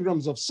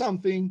diagrams of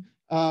something,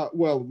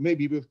 well,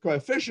 maybe with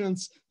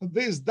coefficients,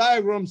 these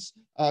diagrams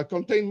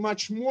contain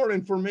much more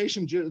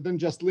information than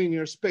just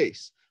linear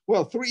space.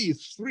 Well, 3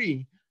 is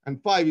 3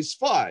 and 5 is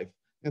 5.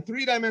 And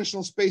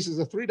three-dimensional space is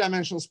a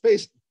three-dimensional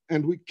space,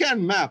 and we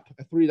can map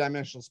a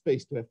three-dimensional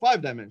space to a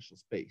five-dimensional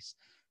space.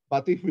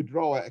 But if we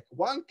draw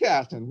one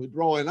cat and we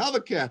draw another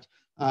cat,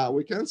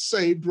 we can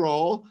say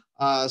draw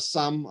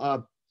some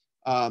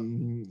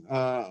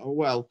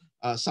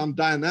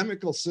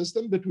dynamical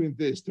system between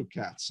these two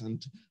cats,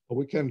 and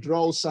we can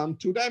draw some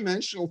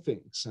two-dimensional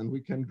things, and we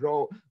can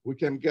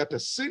get a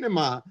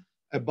cinema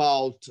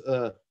about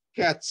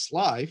cat's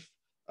life,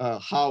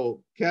 how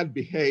cat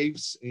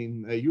behaves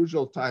in a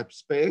usual type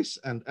space.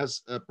 And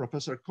as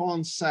Professor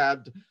Kohn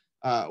said,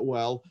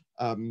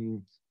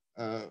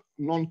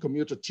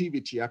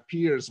 non-commutativity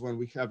appears when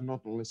we have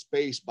not only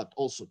space but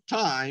also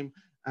time,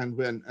 and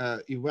when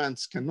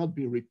events cannot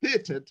be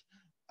repeated.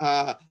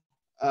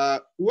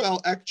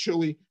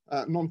 Actually,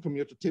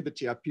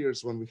 non-commutativity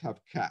appears when we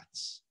have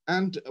cats.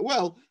 And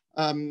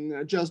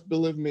just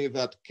believe me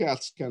that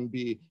cats can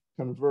be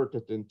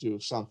converted into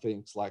some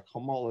things like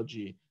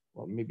homology,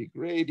 or maybe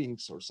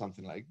gradings or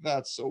something like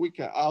that. So we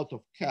can, out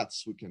of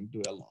cats, we can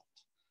do a lot.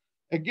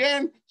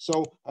 Again,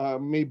 so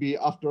maybe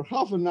after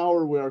half an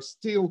hour, we are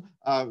still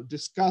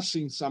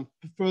discussing some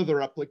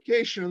further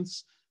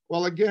applications.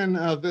 Well, again,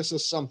 this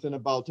is something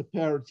about a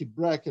parity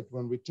bracket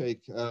when we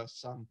take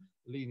some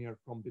linear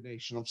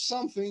combination of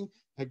something.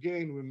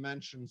 Again, we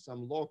mentioned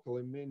some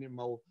locally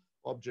minimal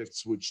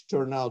objects which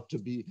turn out to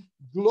be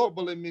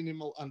globally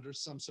minimal under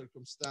some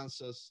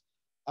circumstances.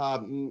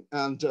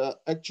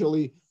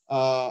 Actually,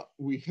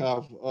 we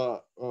have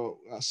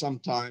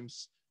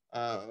sometimes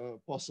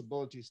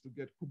possibilities to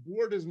get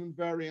cobordism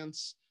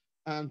invariants.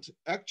 And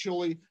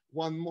actually,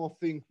 one more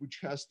thing which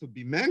has to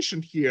be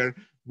mentioned here,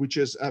 which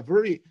is a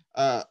very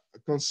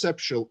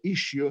conceptual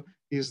issue,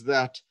 is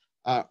that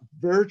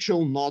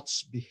virtual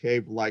knots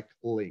behave like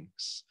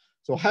links.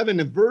 So having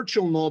a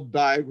virtual knot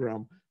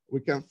diagram, we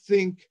can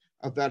think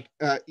that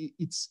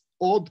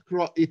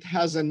it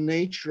has a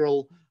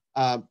natural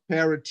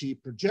parity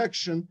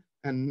projection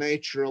and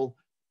natural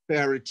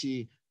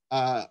parity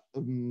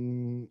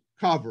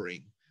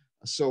covering.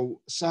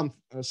 So some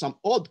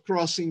odd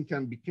crossing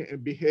can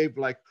behave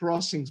like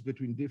crossings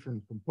between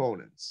different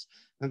components.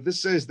 And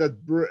this says that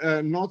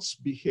knots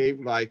behave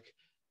like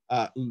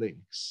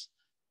links.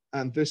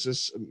 And this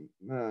is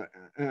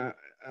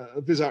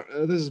this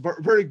is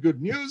very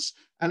good news.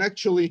 And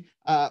actually,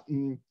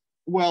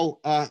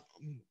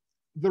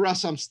 there are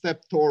some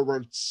steps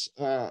towards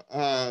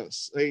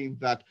saying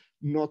that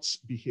knots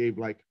behave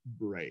like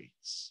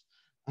braids.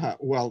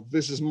 Well,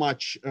 this is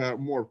much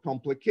more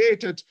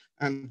complicated,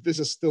 and this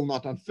is still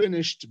not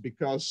unfinished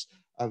because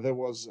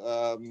there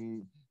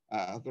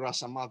are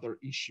some other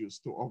issues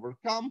to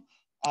overcome.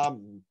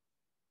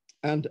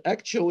 And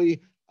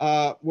actually,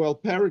 well,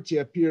 parity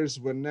appears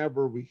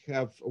whenever we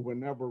have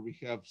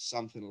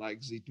something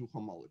like Z2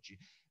 homology.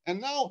 And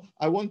now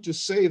I want to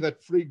say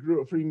that free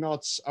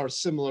knots are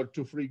similar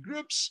to free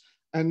groups.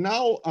 And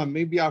now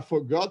maybe I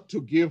forgot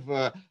to give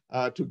a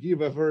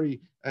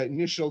very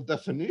initial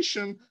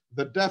definition,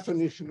 the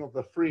definition of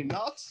the free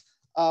knots.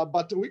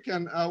 But we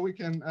can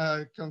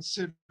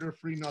consider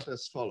free knot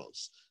as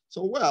follows.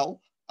 So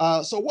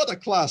so what are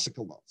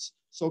classical knots?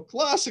 So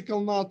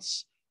classical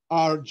knots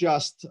are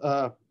just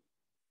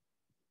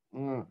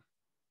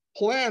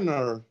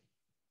planar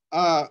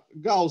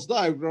Gauss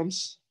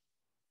diagrams,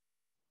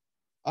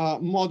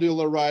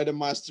 modular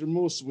Reidemeister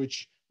moves,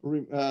 which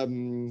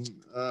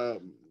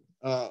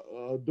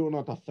do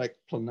not affect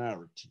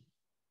planarity.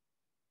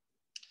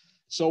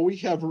 So we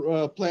have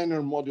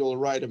planar modular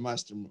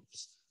Reidemeister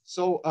moves.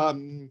 So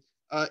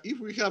if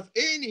we have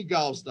any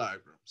Gauss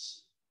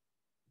diagrams,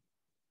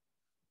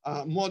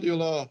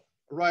 modular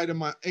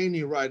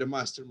any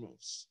Reidemeister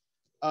moves,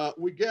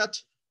 we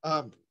get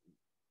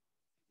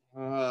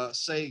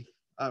say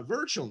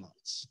virtual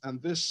knots,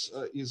 and this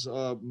is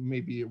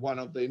maybe one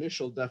of the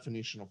initial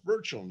definition of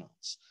virtual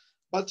knots.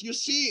 But you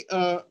see,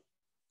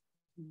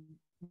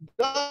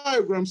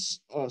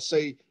 diagrams,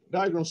 say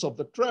diagrams of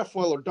the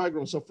trefoil or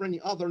diagrams of any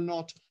other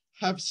knot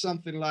have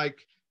something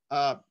like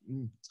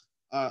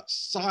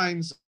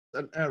signs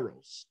and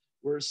arrows,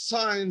 where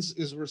signs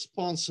is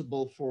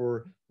responsible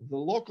for the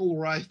local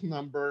right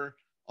number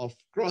of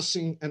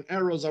crossing, and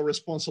arrows are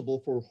responsible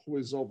for who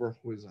is over,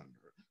 who is under.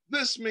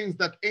 This means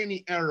that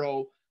any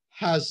arrow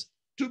has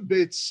 2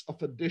 bits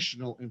of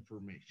additional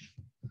information.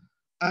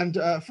 And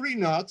free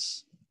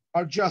knots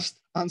are just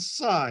on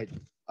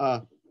side.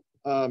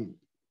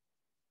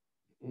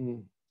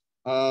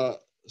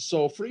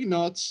 So free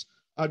knots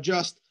are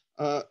just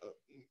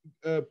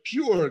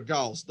pure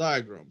Gauss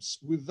diagrams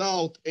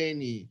without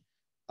any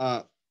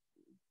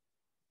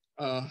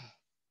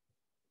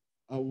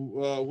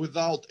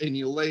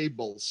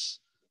labels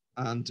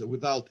and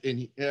without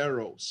any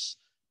arrows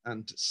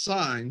and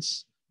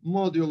signs,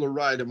 modular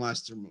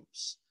Reidemeister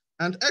moves.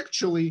 And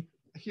actually,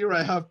 here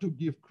I have to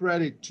give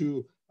credit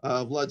to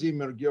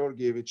Vladimir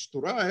Georgievich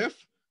Turaev,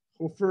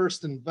 who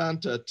first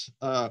invented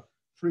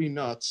free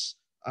knots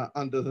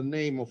under the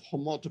name of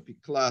homotopy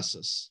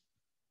classes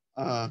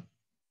of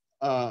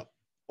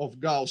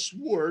Gauss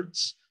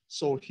words.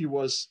 So he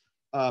was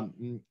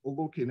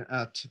looking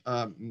at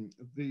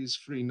these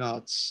free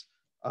knots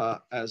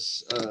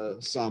as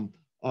some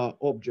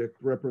object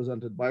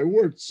represented by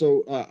words.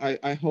 So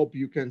I hope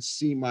you can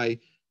see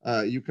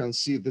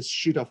this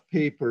sheet of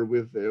paper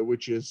with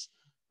which is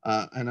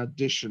an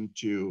addition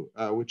to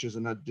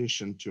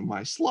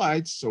my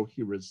slides. So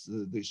here is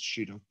this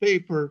sheet of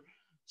paper.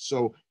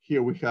 So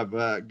here we have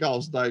a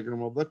Gauss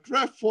diagram of the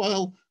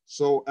trefoil.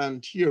 So,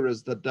 and here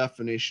is the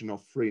definition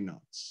of free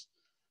knots.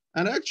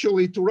 And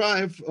actually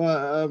Turaev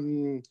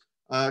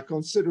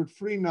considered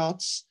free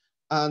knots,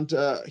 and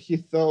he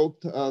thought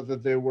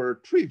that they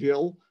were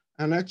trivial.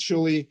 And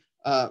actually,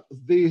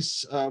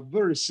 this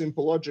very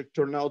simple object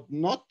turned out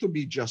not to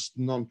be just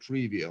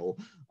non-trivial,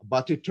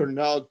 but it turned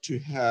out to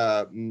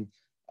have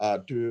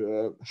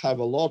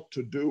a lot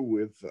to do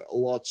with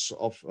lots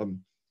of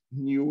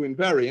new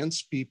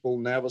invariants people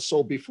never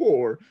saw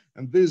before.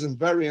 And these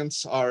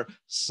invariants are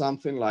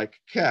something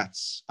like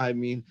cats. I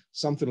mean,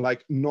 something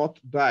like knot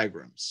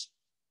diagrams.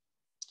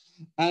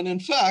 And in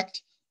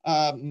fact,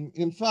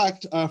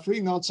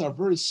 free knots are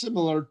very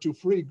similar to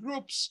free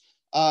groups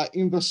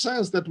in the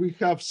sense that we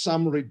have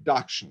some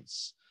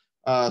reductions.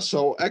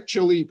 So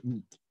actually,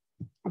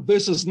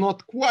 this is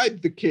not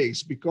quite the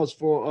case, because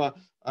for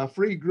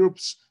free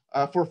groups,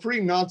 for free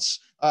knots,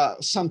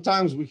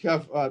 sometimes we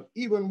have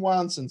even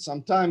ones, and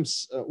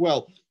sometimes,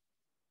 well,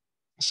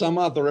 some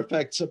other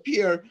effects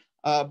appear.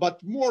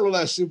 But more or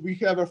less, if we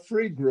have a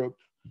free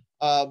group,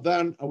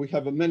 then we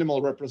have a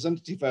minimal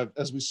representative,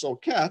 as we saw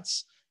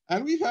cats,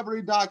 and we have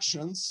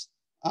reductions.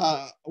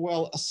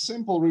 Well,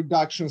 simple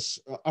reductions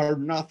are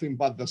nothing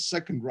but the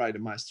second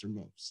Reidemeister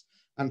moves.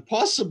 And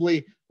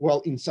possibly,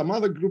 well, in some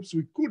other groups,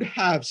 we could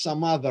have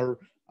some other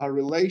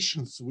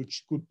relations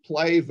which could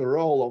play the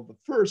role of the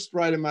first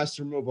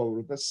Reidemeister move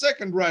over the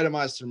second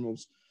Reidemeister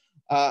moves.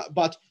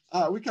 But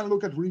we can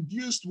look at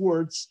reduced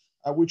words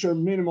which are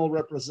minimal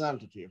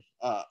representatives.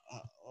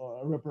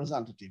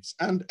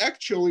 And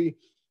actually,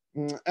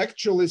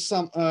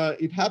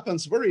 it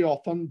happens very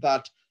often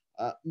that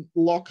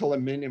locally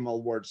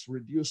minimal words,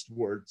 reduced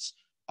words,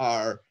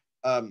 are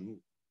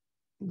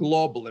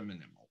globally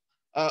minimal.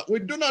 We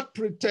do not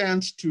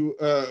pretend to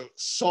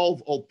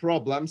solve all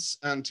problems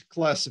and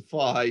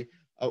classify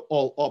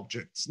all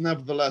objects.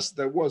 Nevertheless,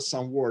 there was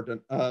some work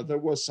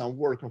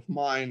of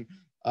mine,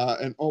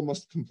 an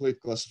almost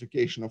complete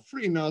classification of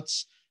free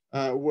knots,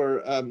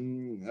 where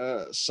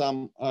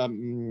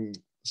something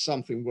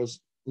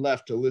was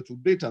left a little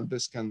bit, and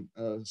this can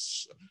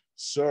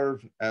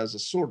serve as a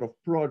sort of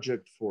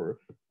project for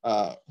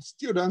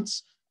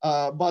students.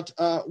 But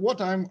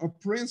what I'm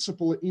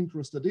principally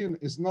interested in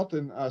is not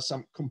in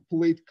some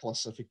complete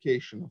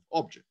classification of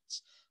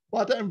objects,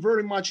 but I'm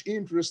very much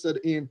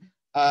interested in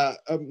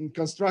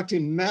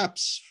constructing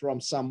maps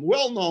from some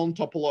well-known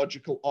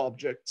topological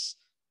objects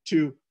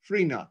to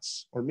free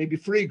knots, or maybe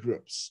free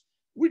groups,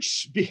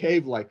 which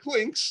behave like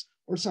links,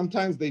 or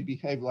sometimes they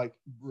behave like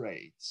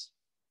braids.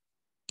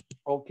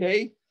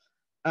 Okay,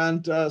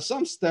 and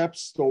some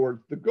steps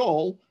toward the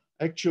goal.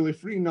 Actually,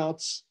 free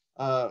knots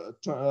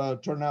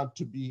turn out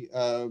to be,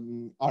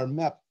 are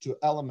mapped to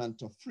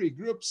element of free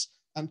groups,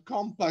 and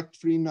compact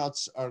free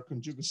knots are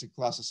conjugacy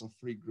classes of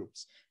free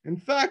groups. In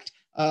fact,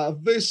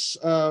 this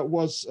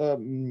was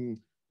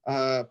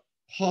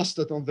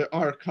posted on the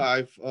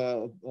archive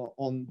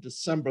on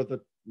December the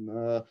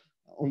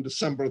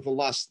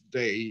last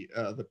day,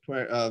 the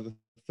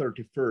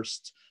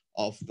 31st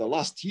of the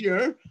last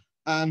year.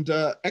 And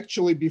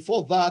actually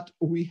before that,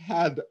 we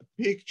had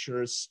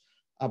pictures,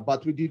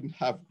 but we didn't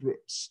have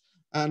groups.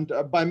 And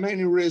by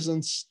many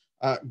reasons,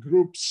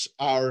 groups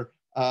are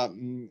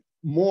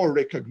more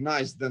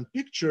recognized than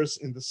pictures,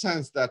 in the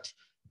sense that,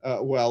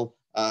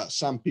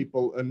 some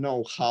people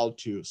know how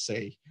to,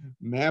 say,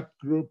 map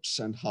groups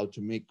and how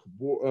to make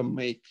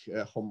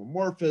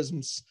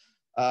homomorphisms.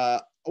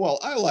 Well,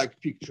 I like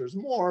pictures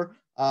more,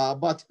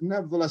 but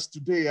nevertheless,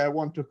 today I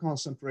want to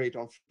concentrate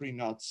on free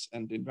knots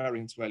and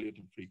invariants valued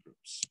in free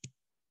groups.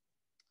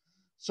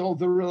 So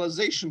the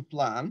realization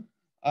plan,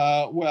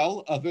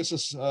 this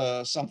is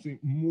something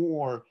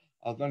more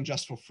than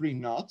just for free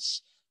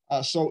knots.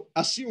 So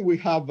assume we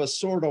have a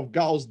sort of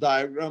Gauss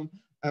diagram,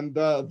 and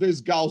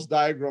this Gauss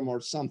diagram or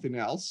something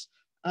else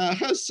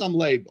has some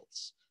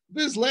labels.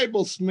 These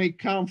labels may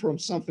come from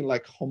something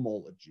like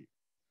homology.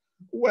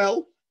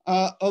 Well,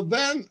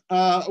 then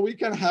we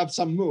can have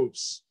some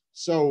moves.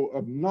 So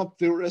knot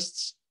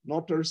theorists,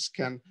 knotters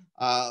can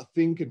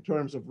think in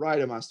terms of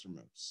Reidemaster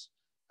moves.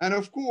 And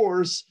of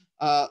course,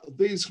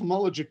 these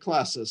homology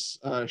classes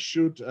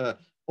should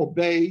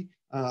obey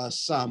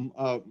some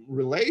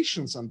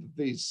relations under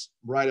these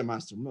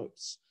Reidemaster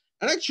moves.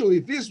 And actually,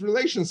 these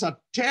relations are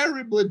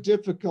terribly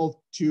difficult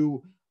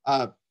to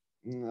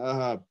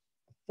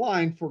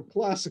find for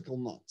classical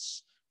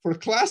knots. For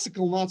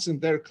classical knots in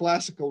their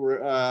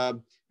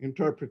classical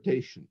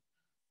interpretation.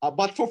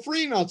 But for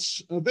free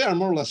knots, they are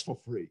more or less for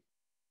free.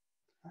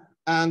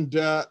 And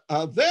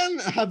then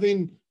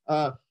having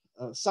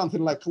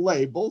something like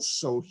labels.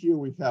 So here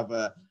we have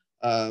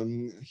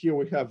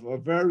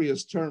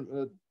various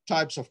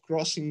types of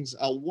crossings,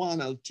 L1,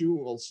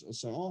 L2, also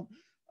so on.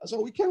 So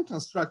we can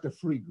construct a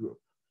free group,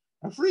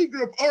 or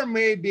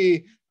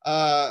maybe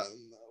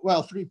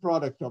free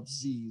product of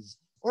Z's,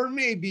 or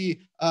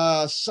maybe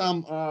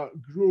some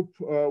group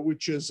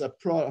which is a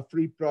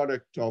free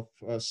product of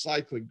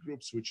cyclic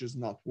groups, which is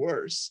not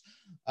worse,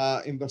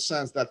 in the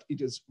sense that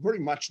it is very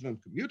much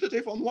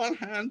non-commutative on one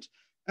hand,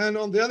 and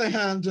on the other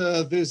hand,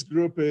 this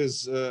group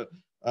is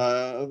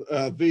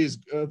these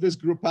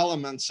group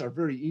elements are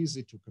very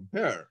easy to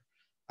compare,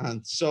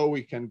 and so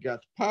we can get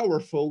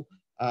powerful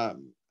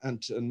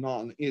and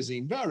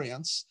non-easy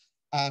invariants.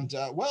 And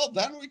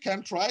then we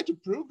can try to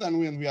prove that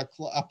when we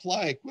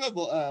apply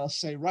equivalent,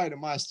 say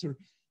Reidemaster,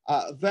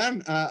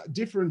 then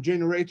different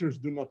generators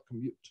do not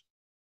commute.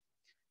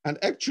 And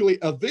actually,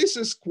 this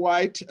is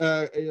quite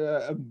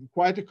a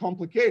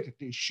complicated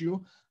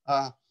issue.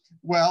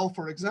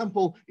 For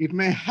example, it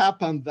may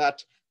happen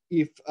that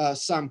if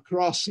some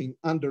crossing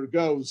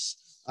undergoes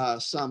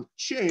some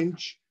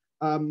change,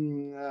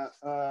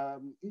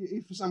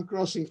 if some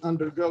crossing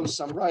undergoes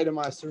some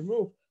Reidemaster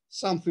move,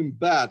 something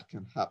bad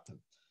can happen.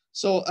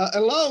 So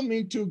allow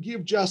me to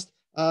give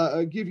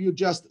you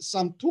just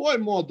some toy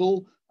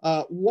model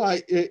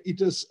why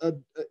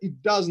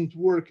it doesn't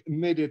work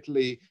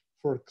immediately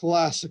for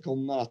classical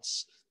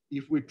knots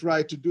if we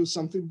try to do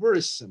something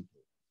very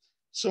simple.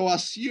 So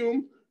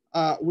assume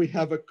we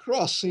have a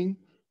crossing,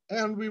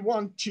 and we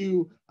want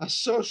to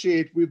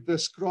associate with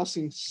this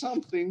crossing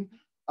something,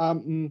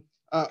 and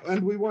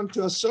we want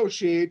to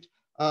associate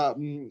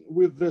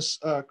with this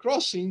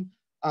crossing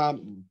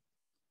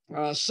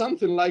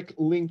something like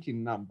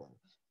linking number.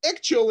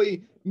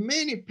 Actually,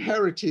 many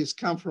parities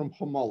come from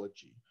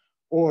homology,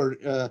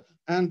 and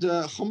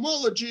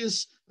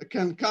homologies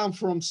can come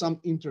from some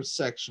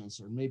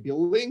intersections, or maybe a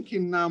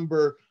linking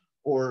number,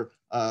 or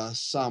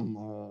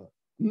some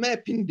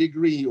mapping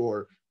degree,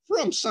 or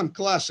from some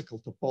classical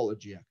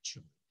topology,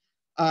 actually.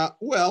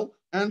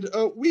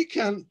 We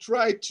can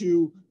try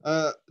to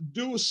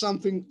do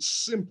something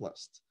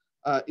simplest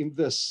in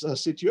this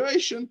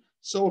situation.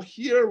 So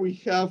here we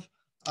have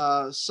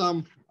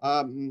some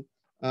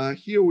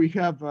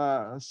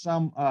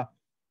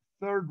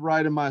third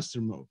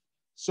Reidemeister move.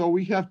 So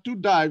we have two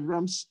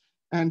diagrams,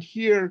 and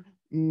here,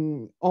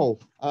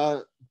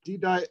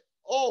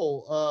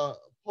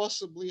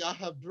 possibly I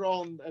have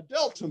drawn a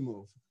delta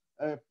move.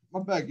 I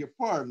beg your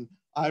pardon.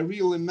 I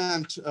really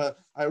meant the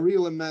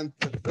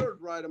third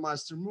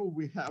Reidemeister move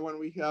we have when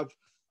we have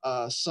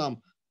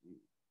some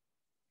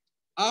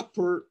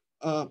upper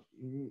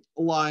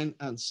line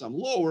and some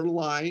lower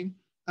line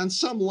and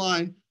some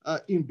line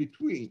in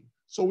between.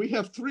 So we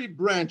have three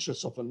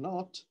branches of a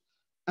knot.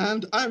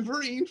 And I'm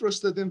very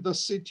interested in the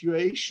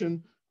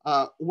situation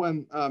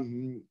when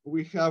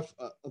we have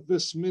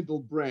this middle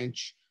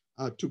branch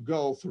to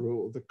go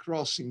through the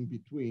crossing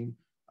between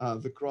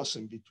the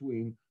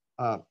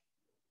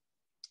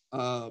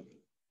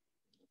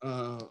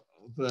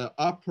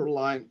upper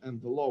line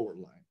and the lower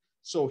line.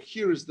 So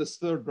here is this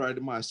third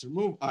Reidemeister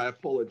move. I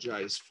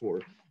apologize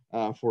for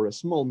a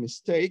small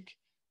mistake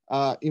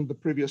in the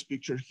previous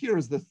picture. Here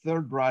is the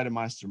third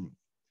Reidemeister move.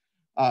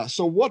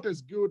 So what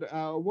is good?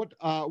 What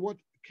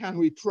can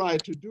we try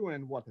to do,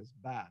 and what is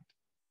bad?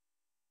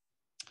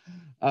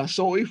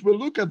 So if we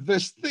look at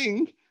this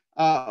thing,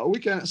 we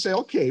can say,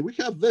 okay, we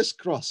have this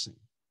crossing,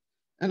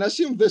 and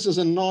assume this is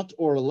a knot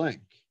or a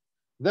link.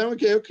 Then we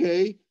can,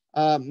 okay,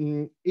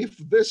 if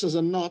this is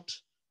a knot,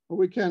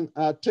 we can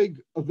take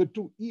the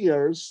two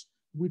ears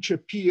which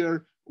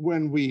appear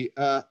when we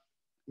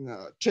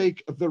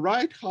take the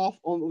right half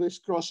on this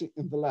crossing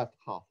and the left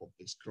half of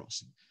this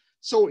crossing.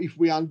 So if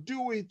we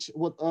undo it,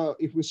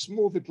 if we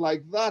smooth it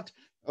like that,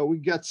 we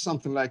get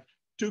something like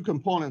two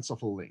components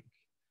of a link.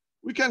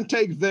 We can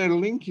take their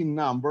linking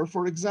number,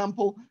 for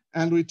example,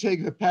 and we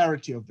take the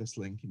parity of this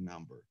linking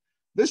number.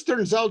 This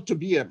turns out to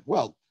be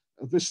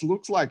this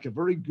looks like a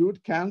very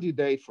good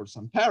candidate for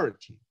some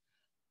parity.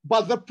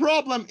 But the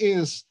problem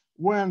is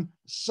when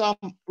some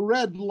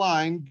red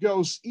line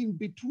goes in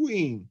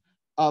between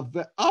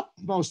the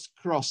upmost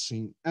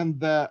crossing and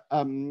the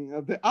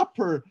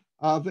upper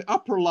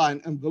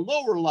line and the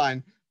lower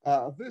line,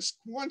 this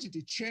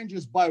quantity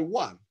changes by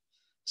 1.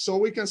 So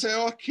we can say,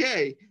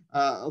 okay,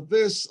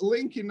 this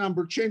linking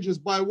number changes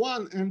by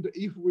 1, and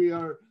if we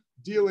are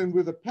dealing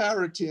with a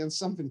parity and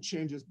something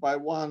changes by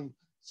 1,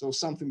 so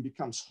something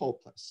becomes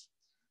hopeless.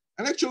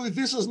 And actually,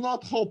 this is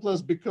not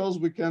hopeless because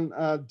we can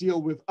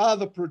deal with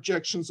other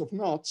projections of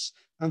knots.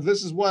 And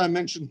this is why I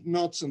mentioned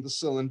knots in the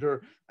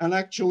cylinder. And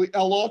actually,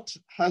 a lot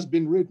has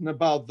been written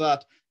about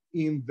that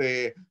in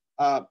the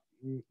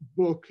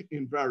book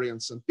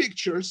Invariants and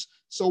Pictures.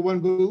 So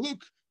when we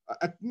look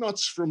at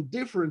knots from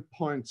different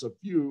points of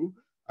view,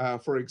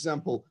 for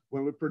example,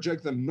 when we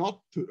project them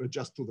not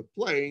just to the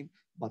plane,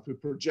 but we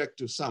project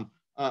to some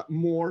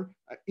more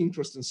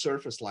interesting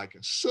surface like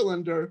a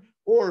cylinder,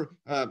 or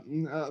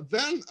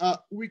then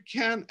we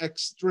can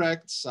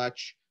extract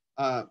such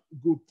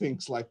good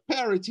things like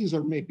parities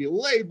or maybe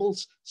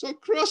labels. So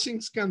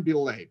crossings can be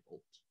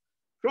labeled.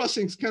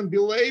 Crossings can be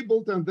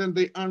labeled, and then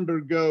they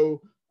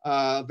undergo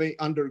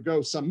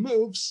some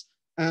moves.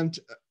 And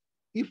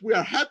if we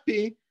are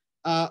happy,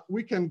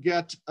 we can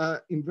get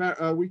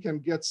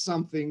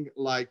something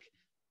like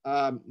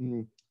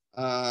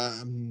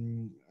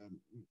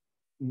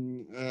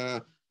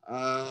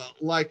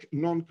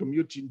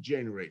non-commuting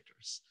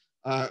generators.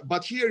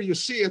 But here you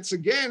see it's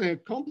again a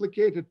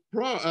complicated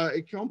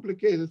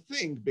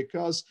thing,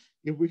 because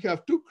if we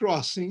have two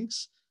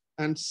crossings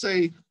and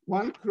say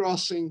one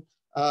crossing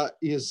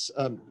is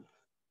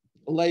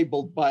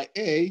labeled by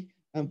A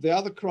and the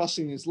other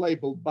crossing is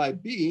labeled by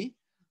B,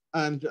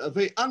 and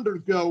they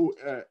undergo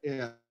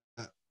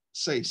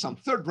say some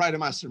third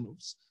Reidemeister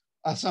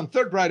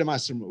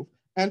move,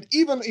 and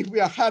even if we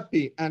are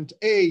happy and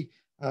A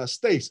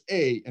stays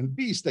A and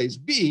B stays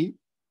B,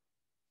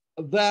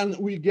 then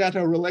we get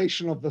a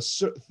relation of the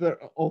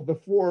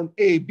form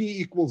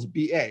AB equals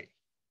BA.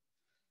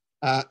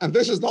 And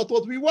this is not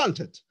what we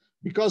wanted,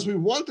 because we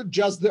wanted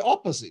just the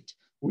opposite.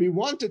 We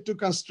wanted to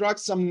construct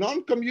some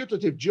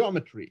non-commutative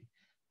geometry,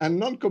 and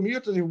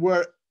non-commutative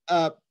where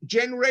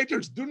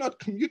generators do not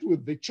commute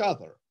with each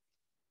other.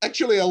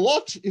 Actually, a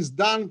lot is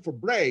done for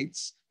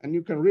braids, and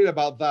you can read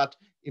about that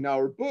in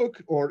our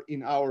book or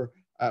in our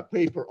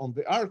paper on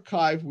the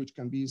archive, which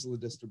can be easily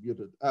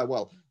distributed.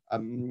 Our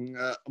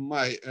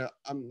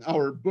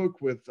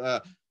book with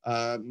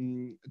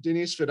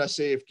Denis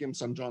Fedoseev, Kim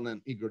Sanjon,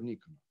 and Igor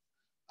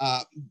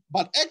Nikonov.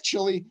 But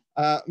actually,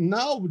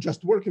 now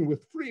just working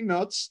with free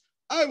knots,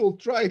 I will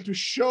try to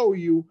show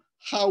you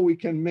how we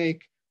can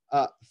make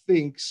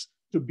things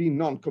to be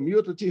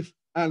non-commutative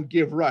and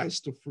give rise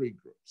to free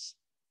groups.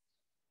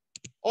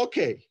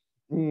 Okay,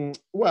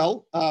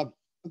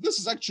 this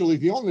is actually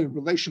the only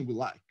relation we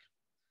like.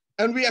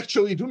 And we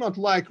actually do not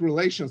like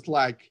relations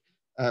like,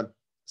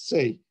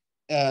 say,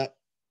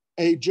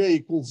 AJ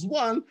equals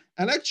 1.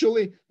 And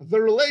actually, the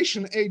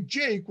relation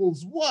AJ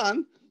equals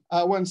 1,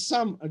 when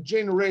some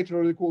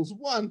generator equals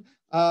 1,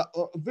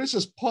 this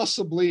is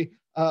possibly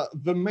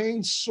the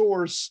main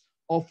source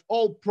of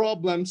all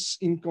problems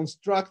in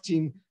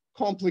constructing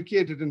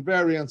complicated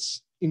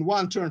invariants in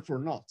one term for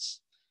knots.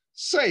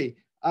 Say,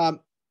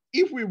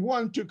 if we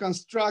want to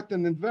construct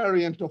an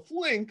invariant of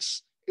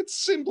links, it's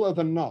simpler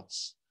than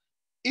knots.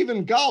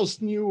 Even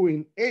Gauss knew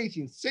in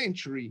 18th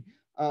century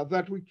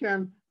that we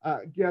can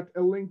get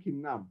a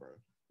linking number.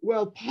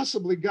 Well,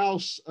 possibly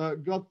Gauss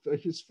got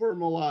his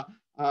formula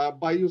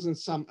by using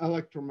some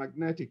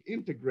electromagnetic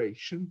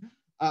integration,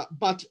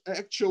 but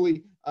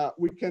actually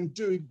we can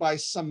do it by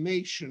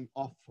summation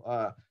of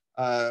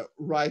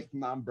right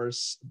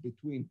numbers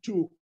between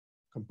two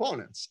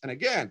components. And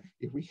again,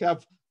 if we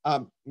have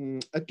a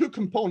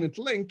two-component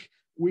link,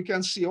 we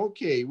can see,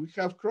 okay, we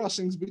have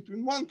crossings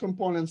between one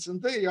components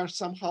and they are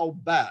somehow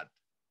bad.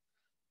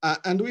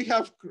 And we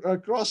have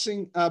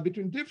crossing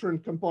between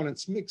different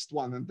components, mixed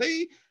one, and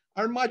they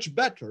are much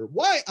better.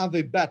 Why are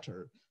they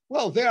better?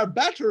 Well, they are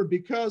better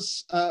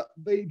because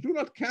they do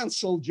not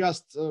cancel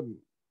just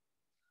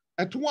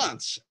at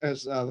once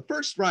as the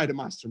first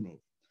Reidemeister move.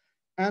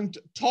 And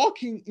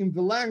talking in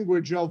the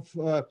language of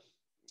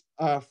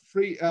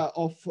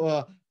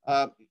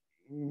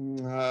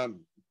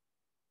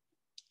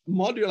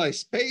moduli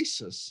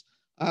spaces,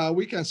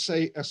 we can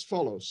say as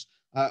follows.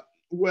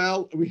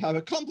 Well, we have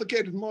a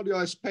complicated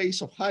moduli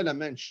space of high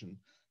dimension.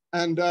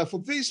 And for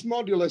this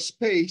moduli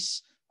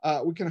space,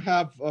 we can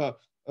have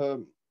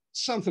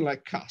something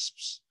like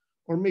cusps,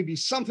 or maybe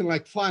something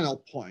like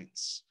final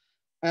points.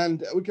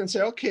 And we can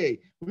say, okay,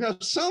 we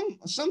have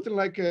something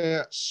like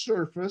a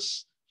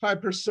surface,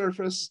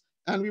 hypersurface,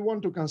 and we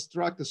want to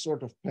construct a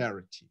sort of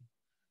parity.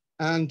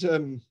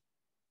 And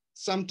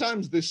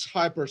sometimes this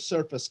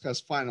hypersurface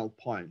has final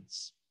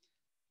points.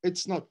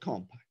 It's not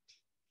compact.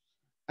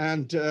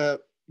 And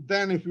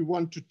then if we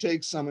want to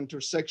take some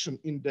intersection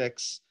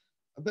index,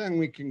 then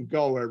we can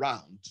go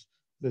around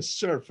the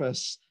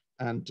surface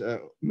and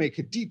make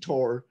a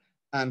detour.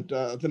 And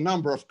the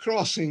number of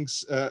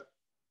crossings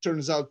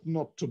turns out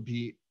not to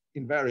be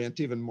invariant,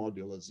 even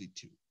modulo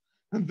Z2.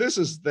 And this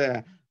is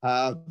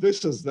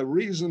the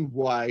reason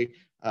why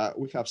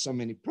we have so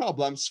many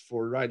problems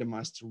for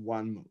Reidemeister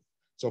 1 move.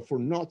 So for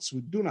knots,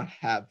 we do not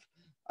have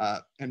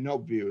an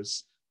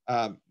obvious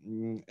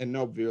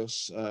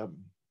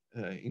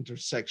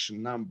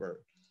intersection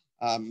number.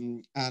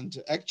 And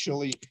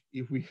actually,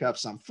 if we have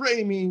some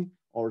framing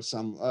or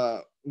some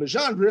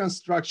Legendrian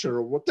structure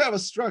or whatever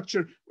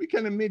structure, we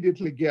can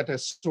immediately get a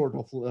sort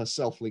of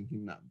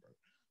self-linking number.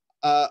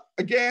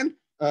 Again,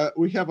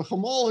 we have a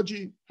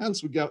homology,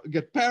 hence we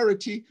get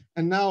parity,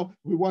 and now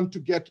we want to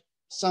get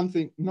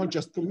something not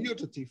just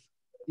commutative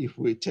if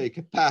we take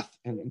a path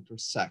and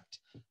intersect,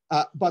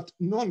 but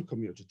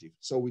non-commutative.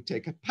 So we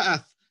take a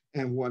path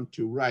and want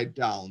to write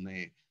down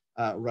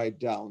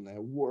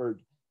a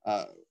word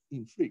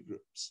in free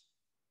groups.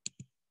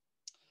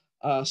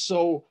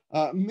 So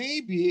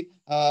maybe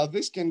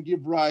this can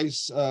give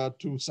rise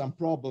to some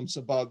problems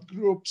about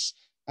groups.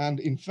 And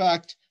in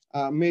fact,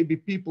 maybe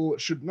people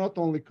should not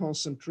only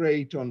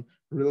concentrate on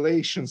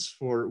relations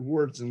for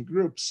words and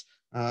groups,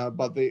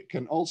 but they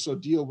can also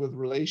deal with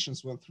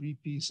relations when three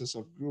pieces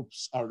of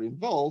groups are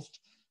involved.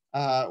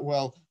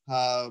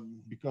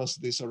 Because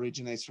this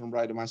originates from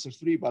Reidemeister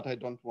 3, but I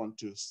don't want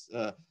to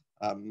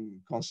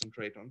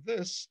concentrate on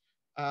this.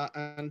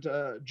 And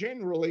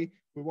generally,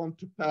 we want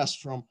to pass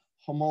from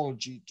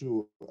homology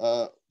to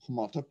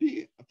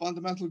homotopy,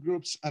 fundamental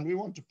groups, and we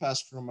want to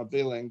pass from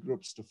abelian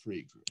groups to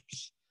free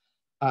groups.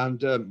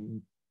 And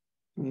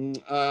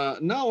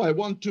now I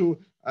want to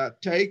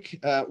take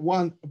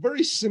one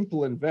very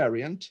simple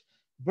invariant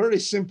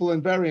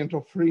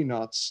of free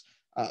knots,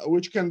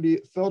 which can be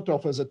thought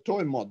of as a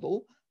toy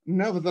model.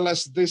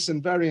 Nevertheless, this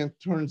invariant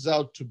turns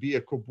out to be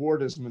a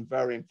cobordism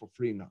invariant for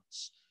free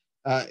knots.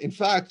 In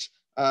fact,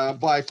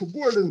 by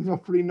cobordism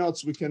of free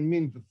knots, we can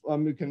mean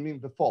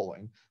the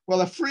following.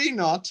 Well, a free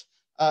knot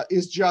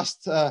is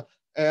just a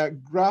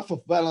graph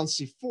of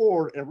valency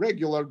 4, a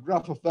regular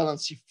graph of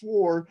valency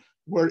 4,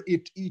 where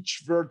at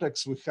each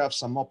vertex we have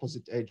some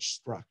opposite edge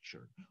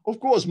structure. Of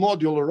course,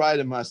 modular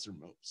Reidemeister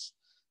moves.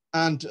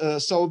 And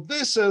so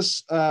this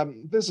is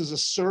a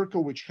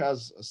circle which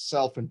has a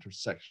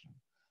self-intersection.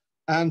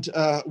 And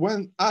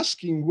when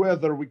asking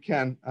whether we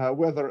can,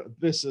 whether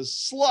this is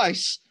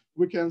slice,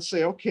 we can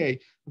say, okay,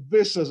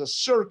 this is a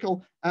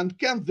circle, and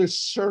can this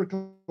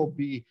circle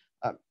be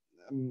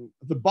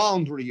the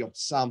boundary of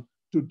some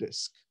two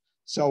disk?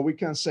 So we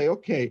can say,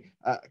 okay,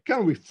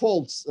 can we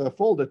fold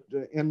it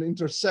and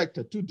intersect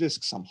a two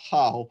disk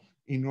somehow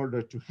in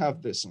order to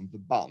have this on the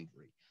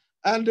boundary?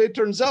 And it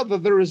turns out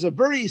that there is a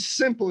very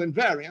simple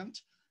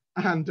invariant,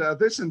 and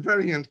this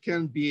invariant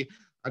can be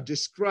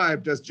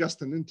described as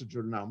just an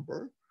integer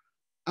number.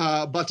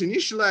 But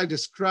initially I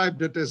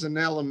described it as an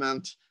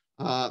element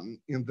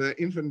in the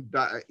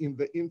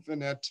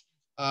infinite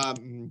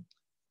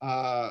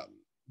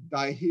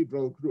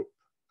dihedral group.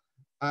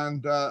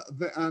 And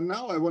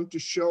now I want to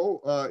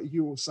show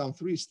you some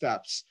 3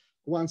 steps.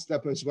 One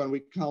step is when we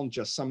count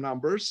just some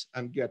numbers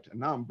and get a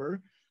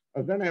number.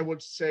 then I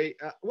would say,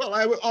 well,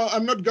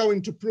 I'm not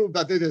going to prove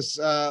that it is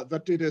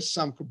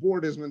some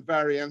cobordism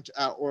invariant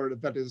or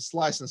that it is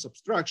license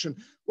obstruction.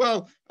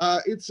 Well,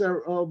 it's a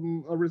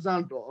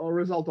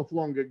result of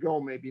long ago,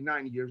 maybe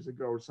 9 years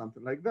ago or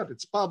something like that.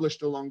 It's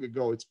published long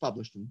ago. It's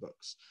published in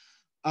books.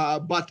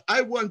 But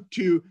I want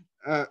to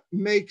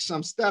make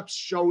some steps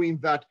showing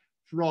that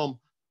from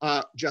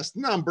just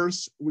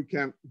numbers, we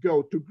can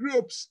go to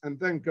groups and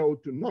then go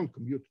to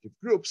non-commutative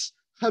groups,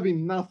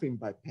 having nothing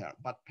but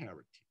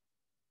parity.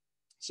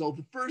 So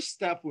the first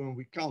step when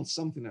we count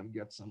something and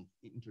get some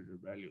integer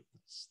value,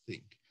 let's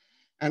think.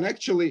 And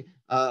actually,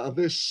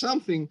 this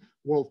something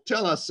will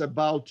tell us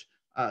about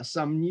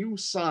some new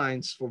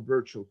signs for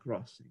virtual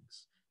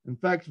crossings. In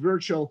fact,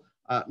 virtual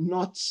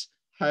knots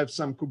have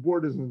some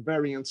cobordism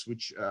invariants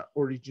which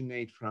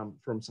originate from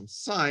some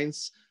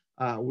signs,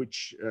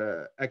 which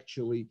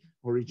actually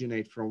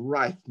originate from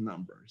right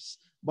numbers.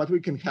 But we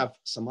can have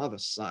some other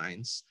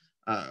signs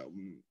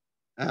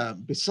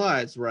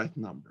besides right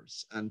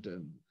numbers and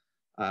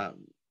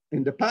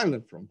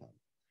independent from them.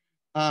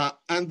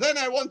 And then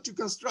I want to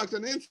construct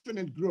an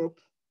infinite group.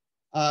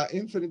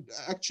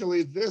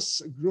 Actually,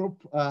 this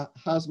group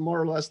has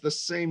more or less the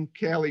same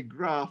Kelly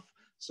graph,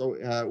 so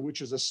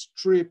which is a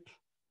strip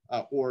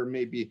or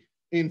maybe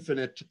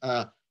infinite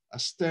a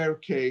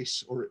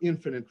staircase or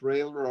infinite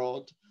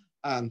railroad.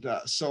 And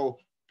so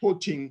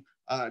putting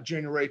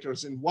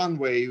generators in one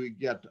way, we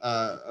get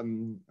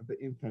the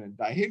infinite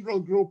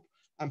dihedral group,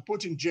 and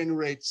putting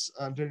generators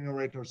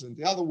in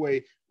the other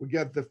way, we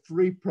get the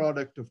free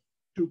product of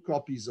 2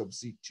 copies of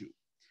Z2.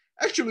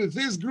 Actually,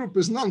 this group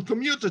is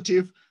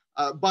non-commutative,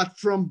 but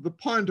from the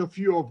point of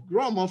view of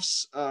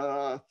Gromov's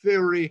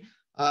theory,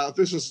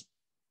 this is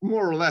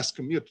more or less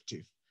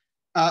commutative.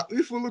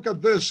 If we look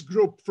at this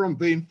group from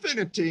the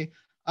infinity,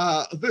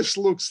 this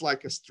looks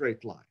like a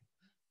straight line.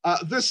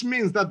 This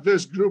means that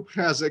this group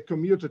has a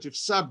commutative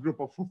subgroup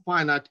of a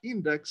finite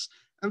index,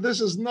 and this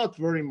is not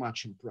very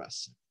much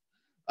impressive.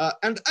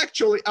 And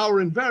actually,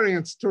 our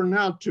invariants turn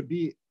out to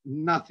be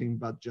nothing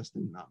but just a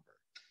number.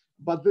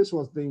 But this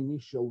was the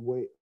initial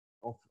way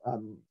of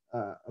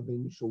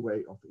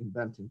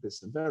inventing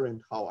this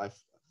invariant, how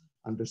I've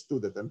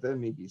understood it, and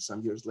then maybe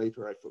some years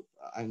later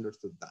I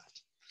understood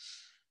that.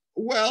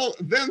 Well,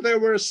 then there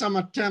were some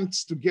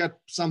attempts to get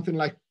something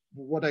like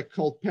what I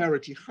call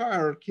parity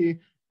hierarchy,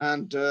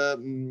 and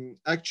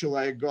actually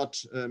I got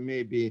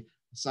maybe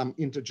some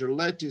integer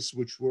lattice,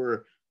 which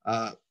were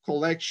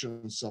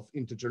collections of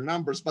integer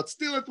numbers, but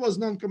still it was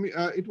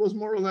it was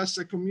more or less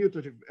a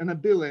commutative, an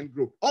abelian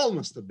group,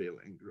 almost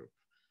abelian group,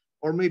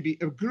 or maybe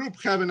a group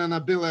having an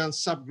abelian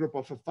subgroup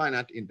of a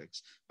finite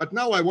index. But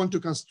now I want to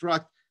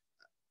construct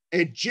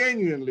a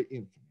genuinely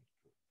infinite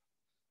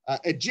group,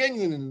 a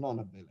genuinely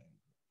non-abelian group.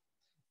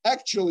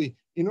 Actually,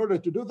 in order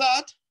to do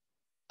that,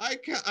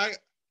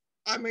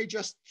 I may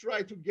just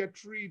try to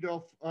get rid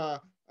of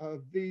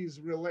these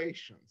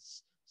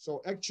relations.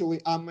 So actually,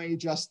 I may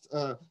just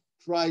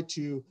try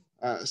to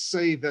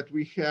say that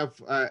we have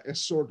a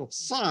sort of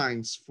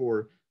signs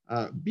for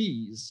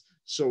B's,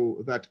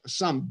 so that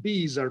some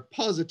B's are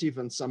positive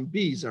and some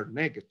B's are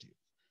negative.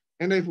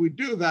 And if we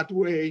do that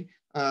way,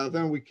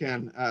 then we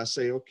can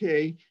say,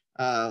 okay,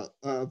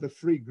 the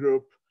free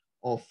group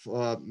of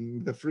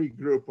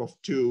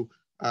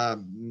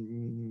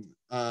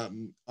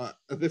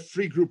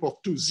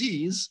two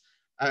Z's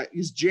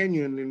is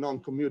genuinely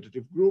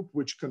non-commutative group,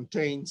 which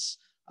contains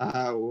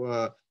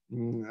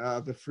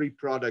the free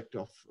product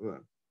of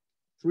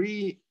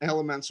 3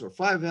 elements or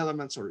 5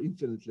 elements or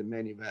infinitely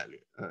many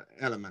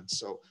elements.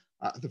 So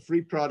the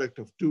free product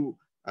of 2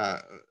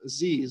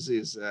 Z's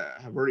is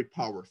a very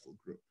powerful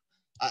group.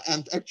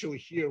 And actually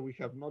here we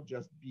have not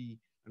just B,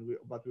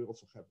 but we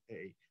also have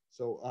A.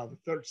 So the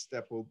third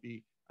step will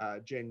be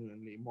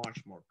genuinely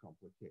much more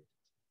complicated.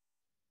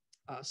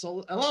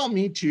 So allow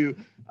me to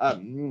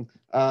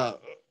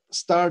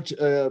start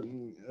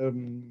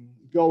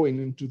going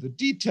into the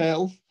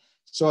detail.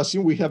 So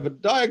assume we have a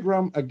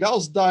diagram, a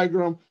Gauss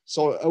diagram.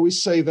 So we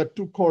say that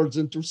 2 chords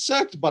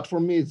intersect, but for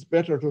me, it's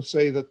better to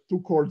say that 2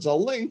 chords are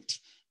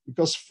linked,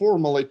 because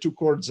formally 2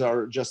 chords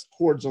are just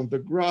chords on the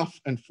graph,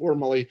 and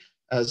formally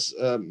as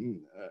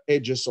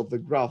edges of the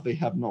graph, they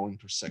have no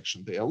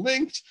intersection. They are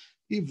linked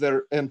if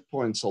their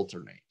endpoints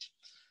alternate.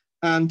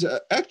 And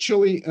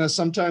actually,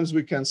 sometimes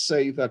we can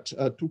say that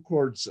 2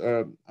 chords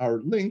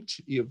are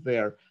linked if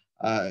they're,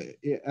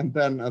 and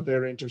then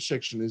their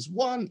intersection is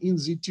 1 in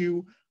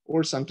Z2,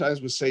 or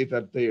sometimes we say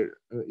that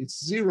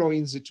it's 0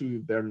 in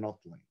Z2 if they're not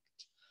linked.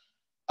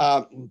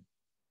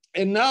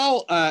 And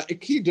now a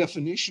key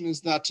definition is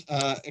that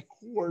a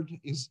chord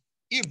is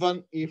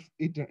even if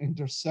it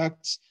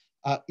intersects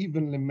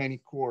evenly many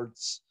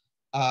chords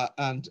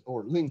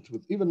or linked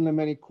with evenly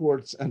many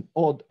chords and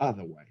odd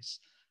otherwise.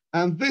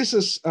 And this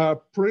is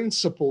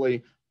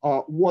principally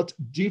what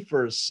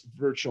differs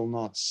virtual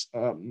knots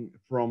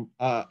from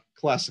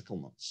classical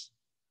knots.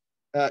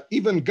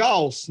 Even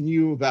Gauss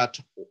knew that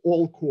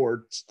all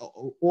chords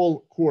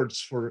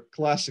for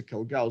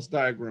classical Gauss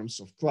diagrams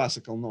of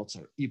classical knots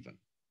are even.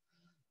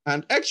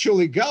 And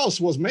actually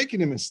Gauss was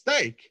making a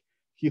mistake.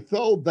 he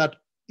thought that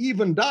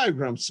even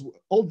diagrams,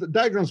 all the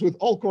diagrams with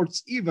all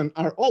chords even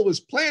are always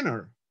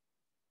planar.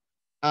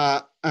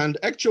 And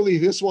actually,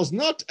 this was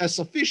not a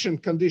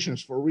sufficient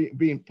conditions for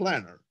being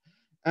planar.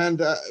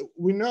 And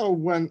we know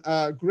when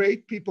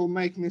great people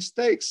make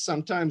mistakes,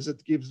 sometimes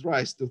it gives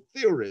rise to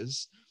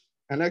theories.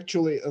 And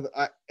actually,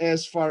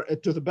 as far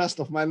to the best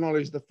of my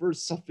knowledge, the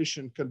first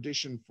sufficient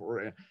condition for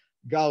a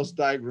Gauss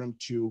diagram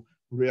to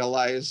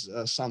realize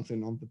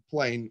something on the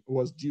plane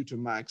was due to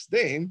Max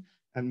Dehn.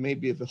 And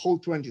maybe the whole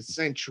 20th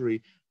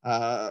century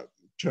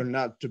turned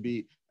out to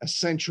be a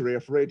century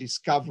of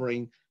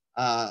rediscovering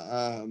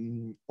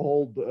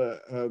old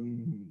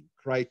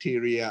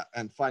criteria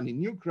and finding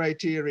new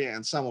criteria,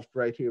 and some of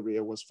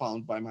criteria was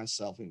found by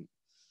myself in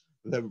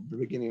the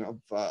beginning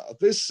of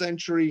this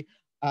century.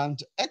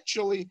 And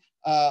actually,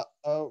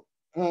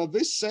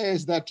 this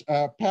says that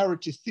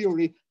parity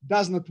theory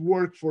does not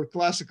work for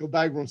classical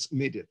diagrams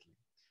immediately.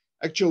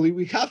 Actually,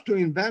 we have to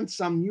invent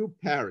some new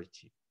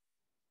parity.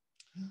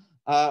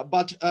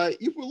 But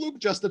if we look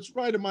just at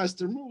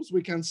Reidemeister moves,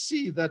 we can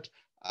see that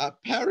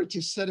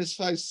parity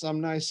satisfies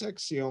some nice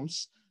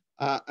axioms,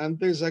 and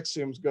these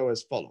axioms go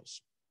as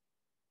follows.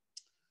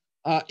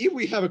 If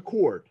we have a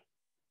chord,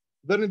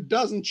 then it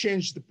doesn't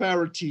change the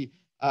parity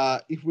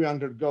if we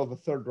undergo the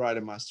third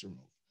Reidemeister move.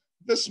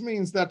 This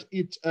means that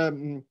it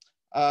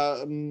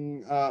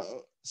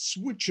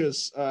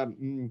switches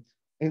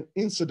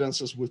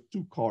incidences with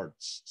two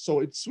chords.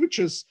 So it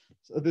switches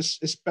this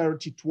is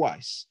parity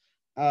twice.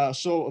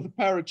 So the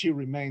parity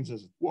remains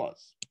as it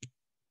was.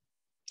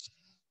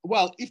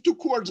 Well, if two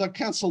chords are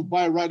canceled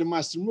by a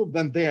Reidemeister move,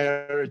 then they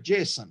are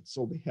adjacent,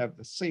 so they have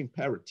the same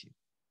parity.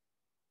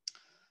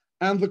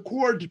 And the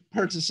chord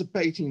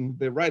participating in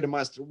the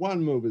Reidemeister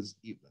 1 move is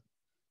even.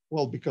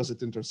 Well, because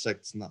it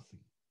intersects nothing.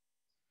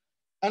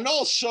 And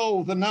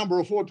also the number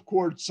of odd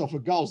chords of a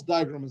Gauss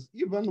diagram is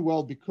even,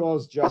 well,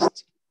 because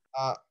just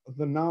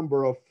the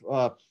number of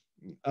odd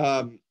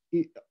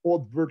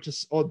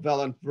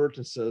valent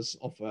vertices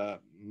of a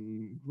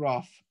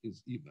graph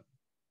is even.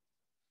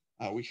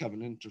 We have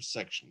an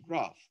intersection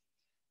graph.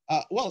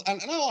 Well, and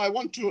now I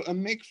want to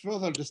make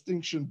further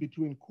distinction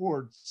between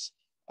chords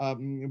of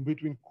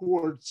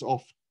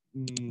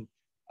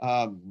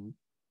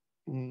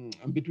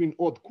between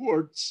odd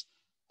chords,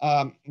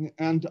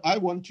 and I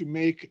want to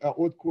make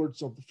odd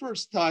chords of the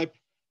first type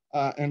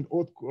and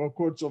odd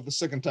chords of the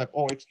second type.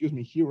 Oh, excuse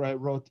me, here I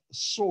wrote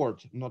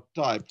sort, not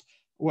type.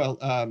 Well,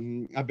 I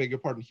beg your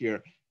pardon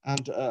here,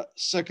 and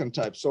second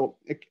type. So,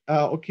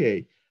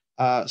 okay,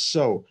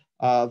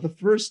 the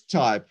first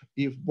type,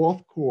 if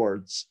both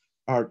chords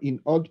are in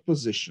odd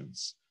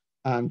positions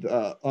and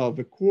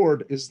the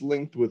chord is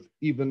linked with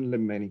evenly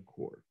many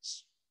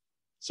chords.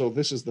 So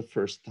this is the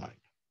first type.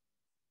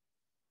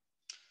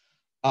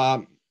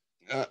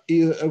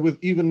 With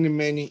evenly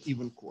many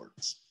even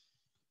chords.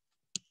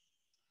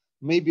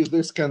 Maybe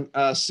this can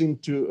seem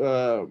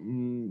to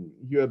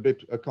you a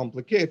bit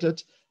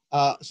complicated.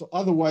 So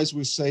otherwise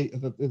we say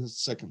that it is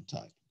second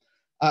type.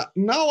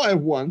 Now I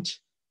want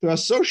to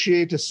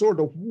associate a sort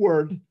of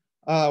word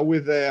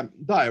with a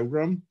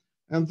diagram,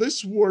 and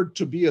this word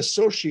to be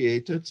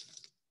associated,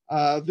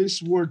 will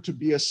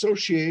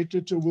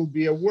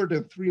be a word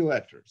in 3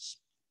 letters.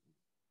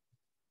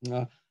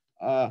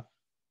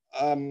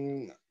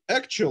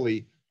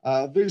 Actually,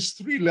 these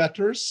three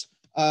letters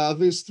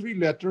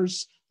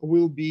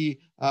will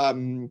be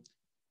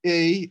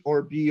A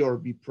or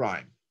B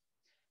prime.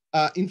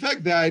 In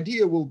fact, the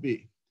idea will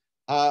be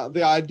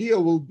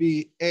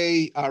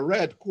A are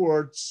red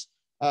chords,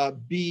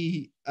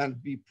 B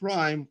and B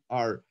prime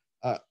are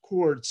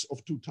chords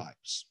of 2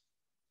 types.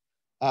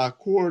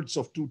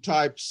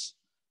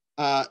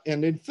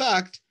 And in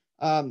fact,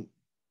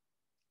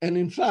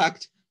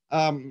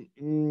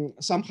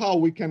 somehow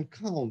we can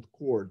count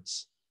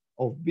chords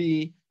of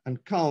B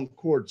and count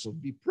chords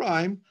of B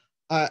prime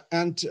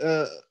and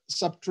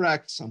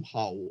subtract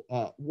somehow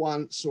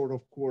one sort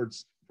of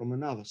chords from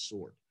another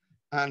sort.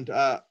 And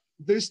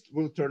this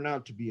will turn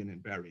out to be an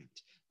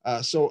invariant.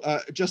 So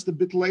just a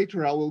bit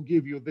later, I will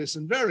give you this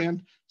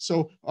invariant.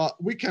 So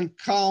we can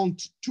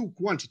count 2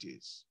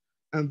 quantities.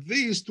 And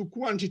these 2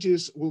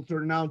 quantities will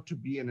turn out to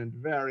be an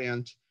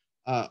invariant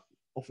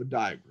of a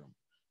diagram.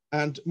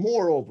 And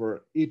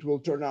moreover, it will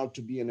turn out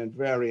to be an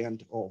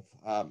invariant of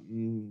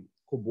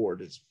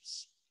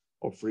cobordisms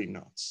or free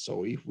knots.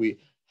 So if we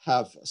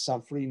have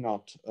some free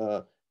knot,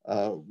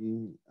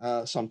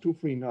 some 2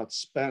 free knots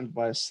spanned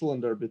by a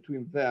cylinder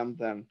between them,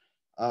 then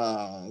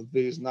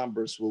these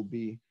numbers will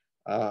be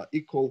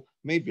equal,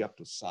 maybe up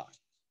to psi.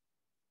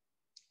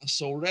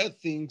 So red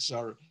things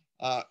are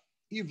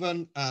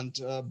even and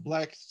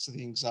black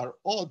things are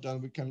odd,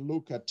 and we can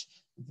look at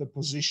the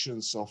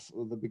positions of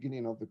the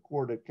beginning of the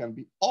chord. It can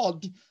be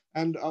odd.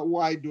 And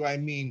why do I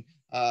mean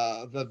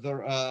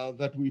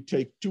that we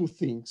take 2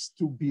 things,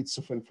 2 bits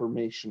of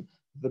information,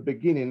 the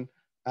beginning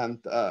and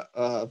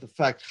the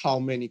fact how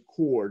many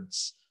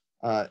chords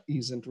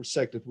is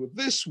intersected with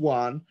this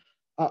one?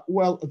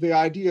 Well, the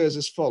idea is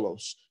as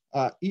follows.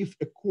 If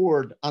a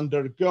chord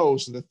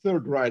undergoes the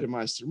third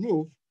Reidemeister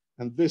move,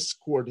 and this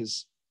chord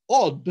is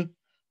odd,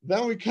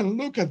 then we can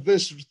look at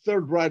this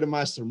third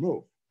Reidemeister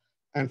move.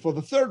 And for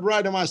the third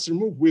Reidemeister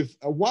move with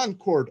a one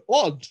chord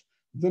odd,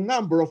 the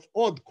number of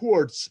odd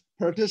chords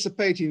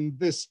participating in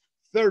this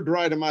third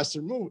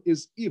Reidemeister move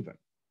is even.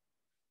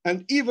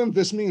 And even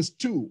this means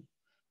 2,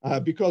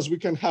 because we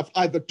can have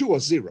either 2 or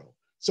 0.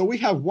 So we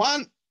have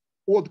one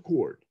odd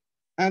chord,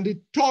 and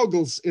it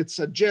toggles its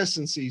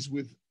adjacencies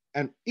with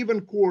an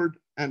even chord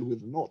and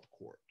with an odd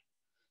chord.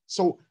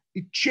 So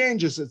it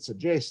changes its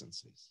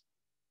adjacencies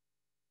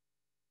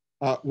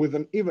with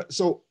an even.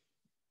 So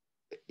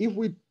if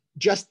we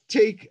just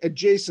take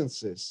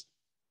adjacencies,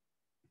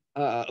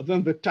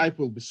 then the type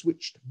will be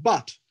switched.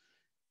 But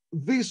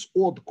this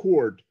odd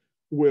chord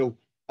will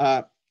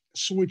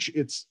switch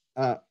its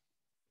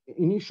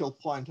initial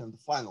point and the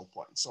final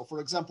point. So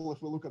for example,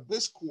 if we look at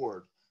this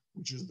chord,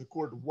 which is the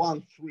chord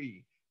 1,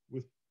 3,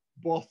 with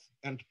both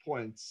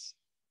endpoints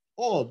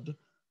odd,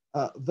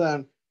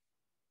 then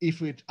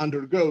if it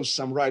undergoes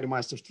some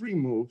Reidemeister 3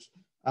 moves,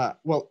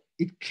 well,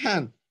 it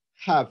can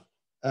have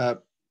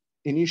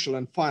initial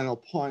and final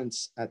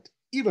points at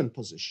even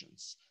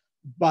positions,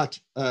 but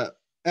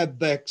at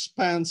the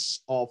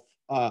expense of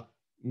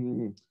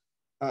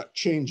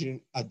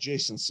changing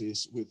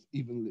adjacencies with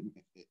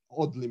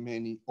oddly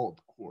many odd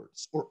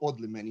chords or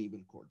oddly many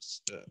even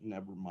chords,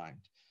 never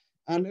mind.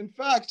 And in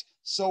fact,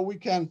 so we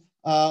can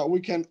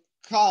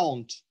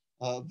count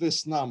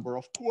this number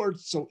of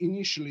chords. So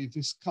initially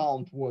this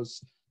count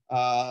was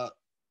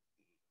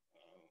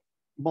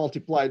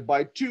multiplied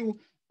by 2,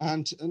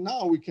 and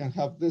now we can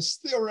have this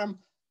theorem,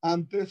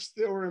 and this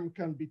theorem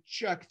can be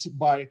checked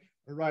by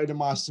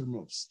Reidemeister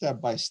moves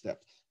step by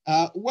step.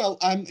 Well,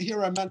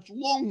 here I meant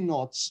long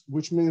knots,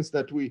 which means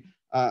that we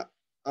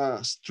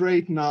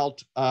straighten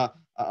out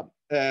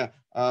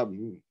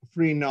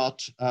free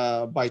knot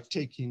by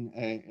taking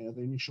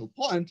the initial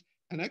point.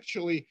 And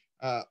actually,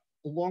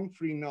 long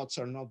free knots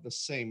are not the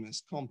same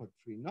as compact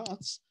free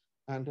knots.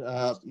 And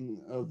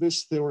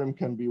this theorem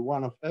can be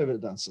one of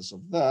evidences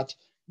of that,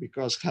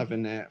 because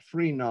having a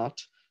free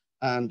knot,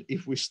 and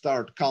if we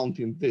start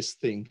counting this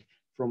thing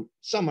from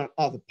some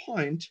other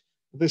point,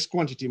 this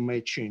quantity may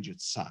change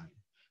its sign.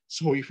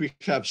 So if we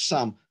have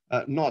some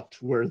knot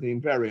where the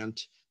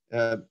invariant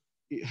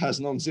has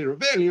non-zero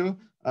value,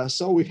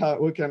 so we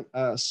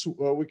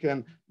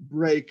can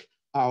break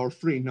our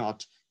free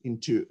knot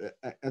into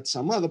at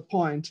some other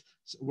point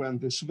when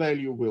this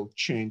value will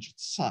change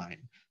its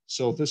sign.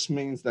 So this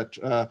means that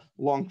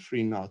long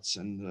free knots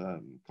and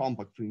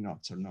compact free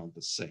knots are not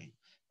the same.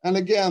 And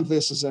again,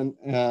 this is a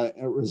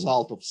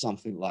result of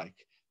something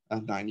like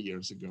 9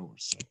 years ago or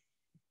so.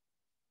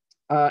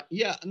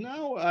 Yeah,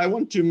 now I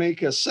want to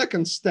make a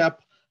second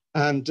step.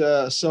 And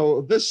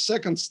so this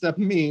second step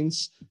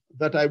means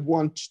that I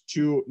want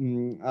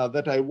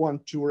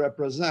to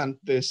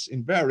represent this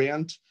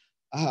invariant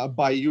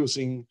by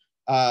using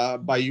a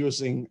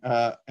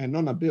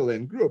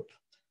non-abelian group.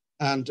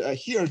 And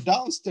here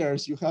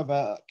downstairs you have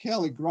a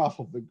Kelly graph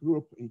of the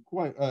group in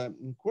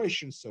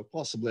question. So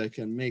possibly I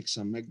can make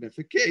some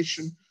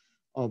magnification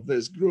of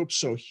this group.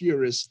 So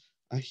here is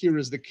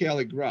the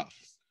Kelly graph,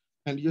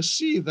 and you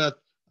see that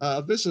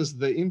this is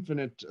the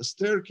infinite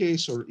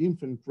staircase or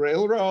infinite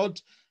railroad.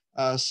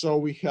 So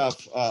we have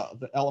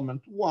the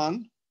element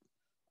 1.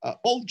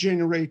 All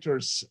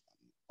generators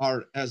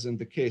are, as in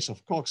the case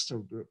of Coxeter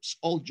groups,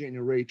 all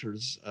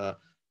generators,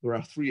 there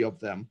are 3 of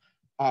them,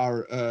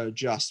 are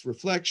just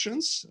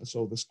reflections.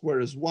 So the square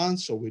is 1,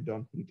 so we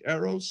don't need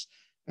arrows.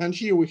 And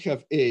here we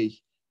have A,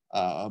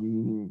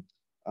 for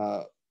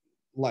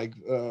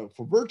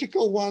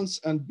vertical ones,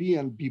 and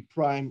B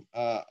prime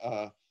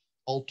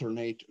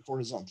alternate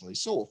horizontally.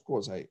 So of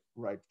course I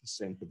write the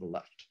same to the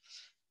left.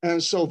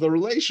 And so the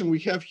relation we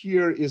have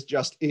here is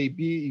just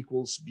AB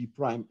equals B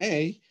prime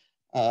A.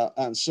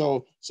 And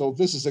so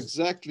this is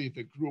exactly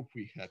the group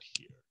we had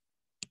here.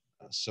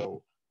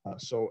 So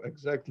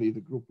exactly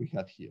the group we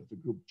had here, the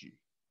group G.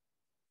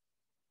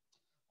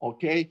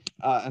 Okay,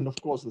 and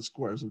of course the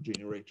squares of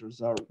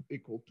generators are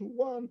equal to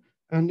 1.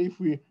 And if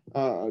we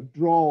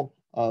draw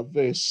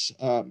this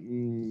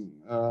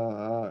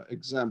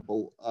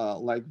example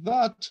like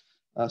that,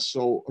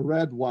 so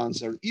red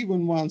ones are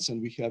even ones,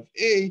 and we have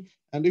A.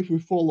 And if we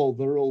follow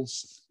the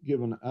rules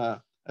given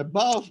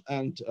above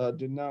and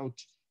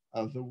denote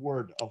the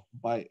word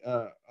by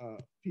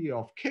P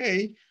of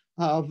K,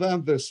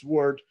 then this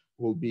word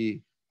will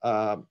be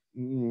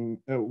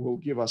will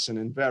give us an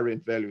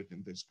invariant value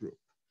in this group.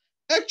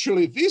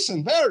 Actually, this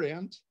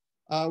invariant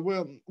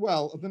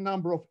well, the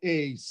number of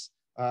A's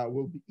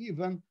will be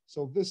even.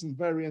 So this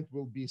invariant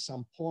will be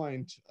some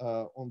point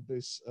on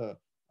this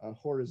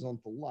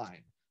horizontal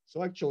line.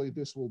 So actually,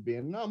 this will be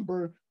a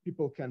number.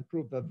 People can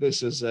prove that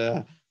this is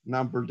a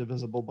number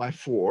divisible by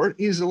 4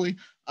 easily.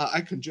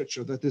 I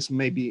conjecture that this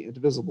may be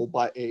divisible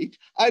by 8.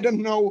 I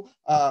don't know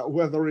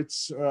whether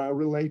it's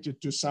related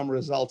to some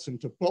results in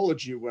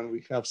topology when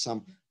we have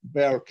some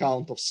bare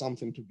count of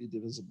something to be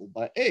divisible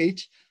by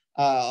 8.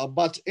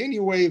 But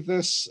anyway,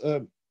 this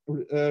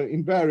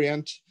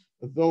invariant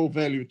though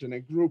valued in a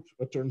group,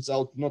 turns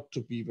out not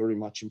to be very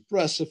much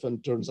impressive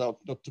and turns out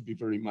not to be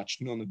very much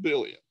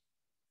non-abelian.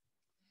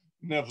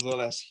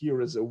 Nevertheless,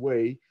 here is a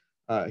way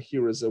of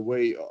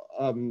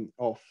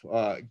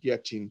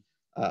getting,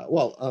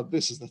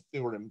 this is the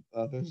theorem,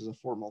 this is a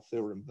formal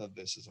theorem that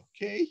this is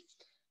okay.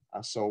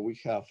 So we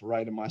have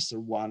Reidemeister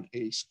 1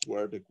 a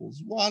squared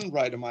equals 1,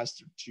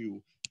 Reidemeister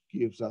 2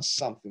 gives us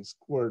something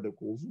squared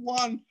equals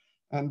 1,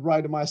 and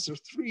Reidemeister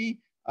 3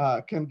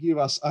 can give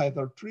us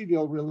either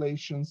trivial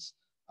relations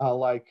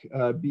like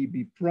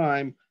BB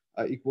prime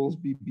equals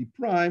BB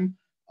prime,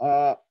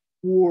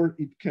 or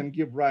it can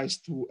give rise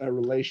to a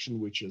relation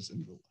which is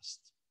in the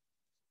list.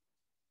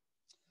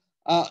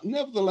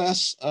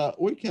 Nevertheless,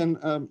 we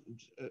can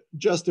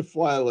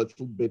justify a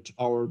little bit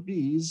our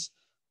B's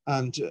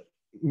and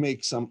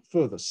make some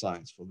further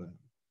signs for them.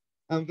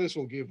 And this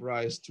will give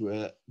rise to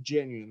a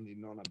genuinely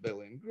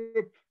non-abelian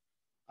group.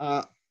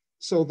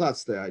 So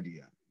that's the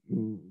idea.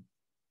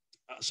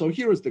 So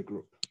here is the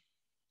group.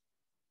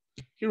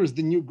 Here is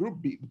the new group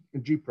B,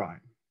 G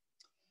prime.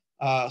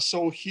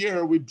 So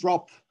here we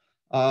drop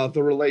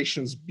the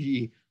relations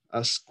B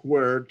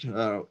squared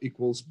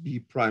equals B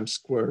prime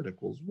squared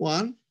equals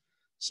 1.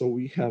 So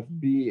we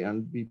have B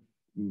and B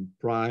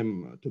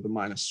prime to the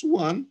minus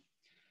 1.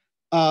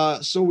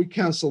 So we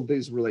cancel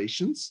these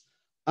relations.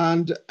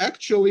 And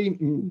actually,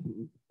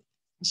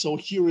 so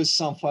here is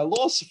some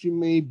philosophy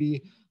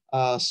maybe.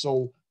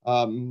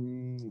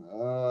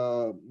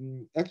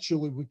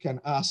 Actually, we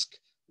can ask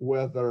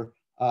whether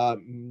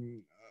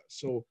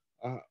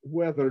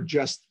whether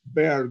just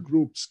bare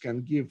groups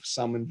can give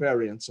some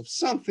invariance of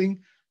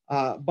something,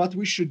 but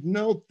we should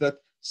note that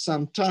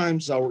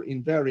sometimes our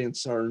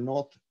invariants are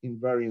not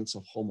invariants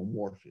of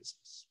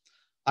homomorphisms.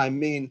 I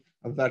mean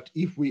that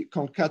if we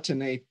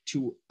concatenate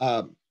two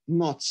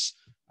knots,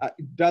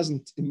 it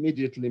doesn't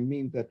immediately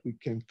mean that we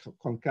can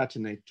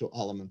concatenate two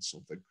elements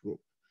of the group.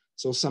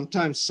 So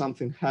sometimes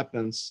something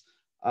happens,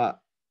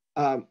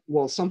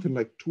 something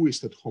like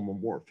twisted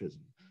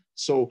homomorphism.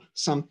 So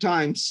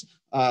sometimes,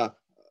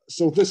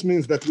 so this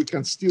means that we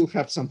can still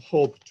have some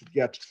hope to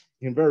get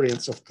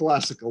invariants of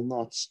classical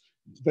knots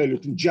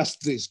valued in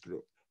just this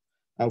group,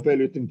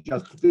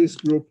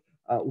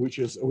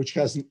 which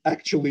has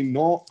actually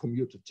no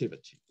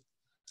commutativity.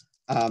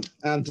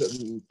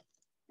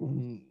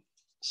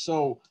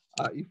 So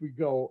if we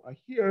go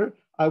here,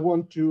 I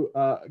want to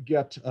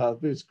get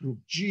this group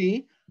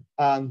G,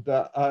 and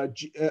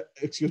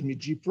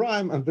G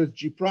prime, and this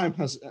G prime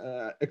has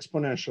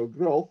exponential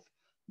growth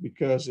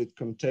because it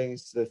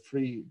contains the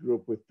free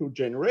group with two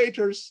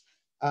generators.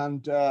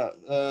 And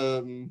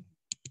the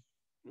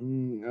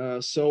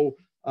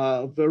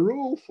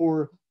rule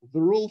for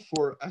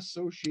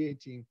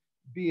associating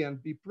B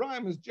and B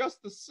prime is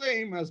just the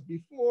same as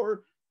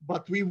before,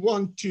 but we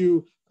want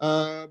to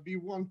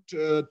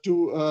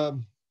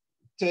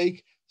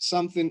take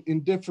something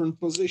in different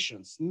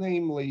positions,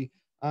 namely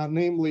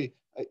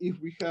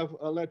if we have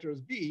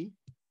letters B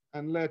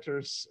and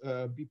letters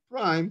B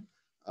prime,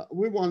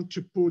 we want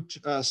to put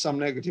some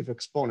negative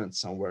exponent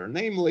somewhere.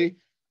 Namely,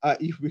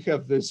 if we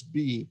have this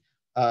B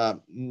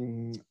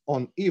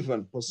on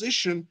even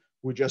position,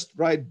 we just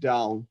write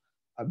down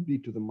B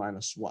to the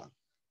minus 1.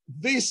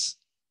 This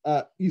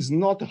is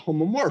not a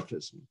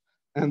homomorphism.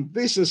 And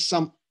this is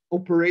some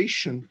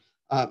operation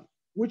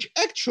which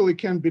actually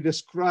can be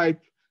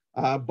described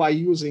by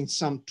using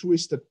some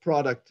twisted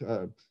product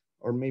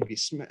or maybe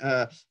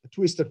a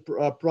twisted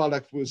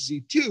product with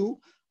Z2.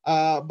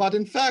 But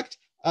in fact,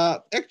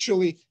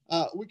 actually,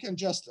 we can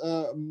just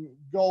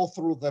go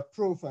through the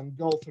proof and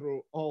go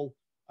through all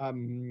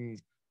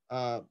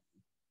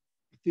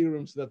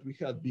theorems that we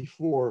had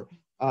before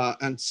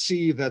and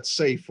see that,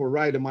 say, for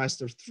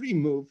Reidemeister 3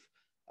 move,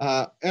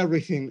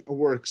 everything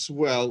works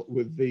well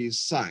with these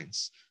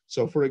signs.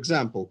 So for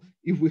example,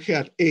 if we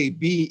had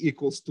AB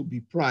equals to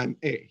B prime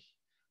A,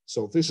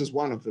 so this is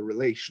one of the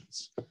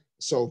relations.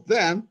 So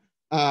then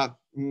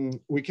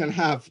we can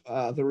have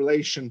the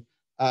relation,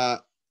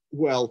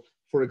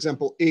 for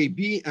example,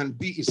 AB and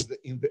B is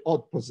in the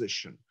odd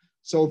position.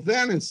 So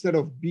then instead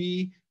of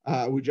B,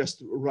 we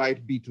just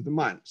write B to the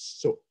minus.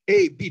 So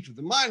AB to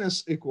the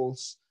minus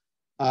equals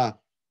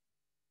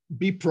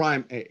B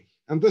prime A.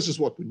 And this is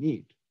what we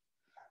need.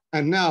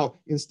 And now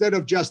instead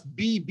of just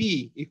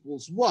BB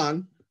equals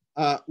 1,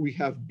 we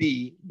have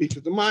B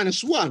to the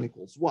minus 1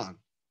 equals 1.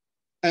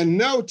 And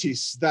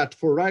notice that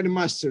for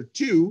Reidemeister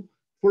 2,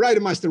 for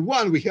Reidemeister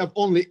 1, we have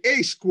only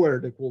A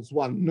squared equals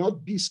 1,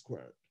 not B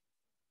squared.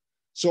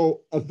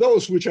 So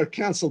those which are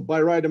canceled by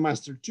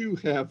Reidemeister 2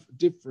 have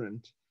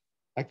different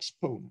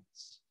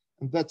exponents.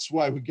 And that's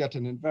why we get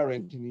an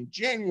invariant in a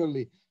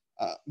genuinely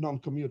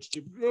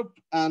non-commutative group.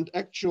 And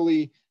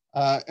actually,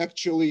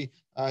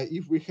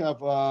 if we have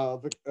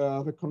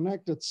the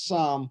connected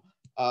sum,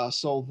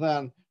 so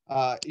then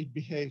it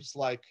behaves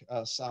like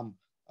some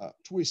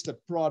twisted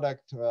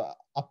product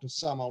up to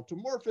some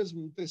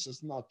automorphism. This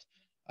is not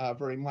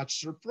very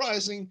much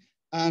surprising.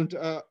 And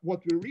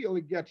what we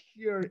really get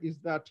here is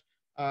that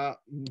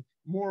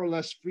more or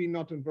less free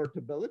knot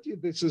invertibility.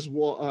 This is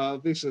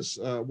what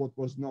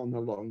was known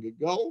long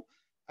ago.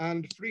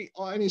 And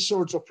any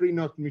sorts of free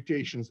knot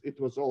mutations, it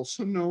was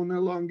also known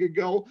long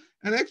ago.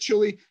 And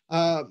actually,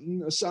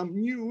 some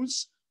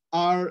news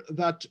are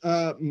that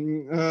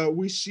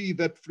we see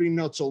that free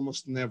knots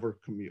almost never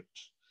commute.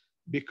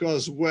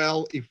 Because,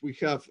 well, if we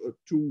have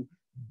two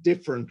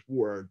different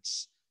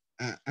words,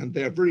 and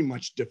they're very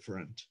much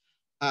different,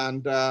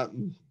 and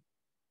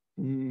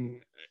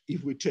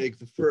if we take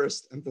the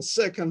first and the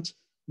second,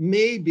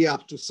 maybe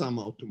up to some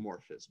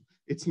automorphism.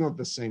 It's not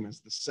the same as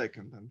the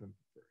second and then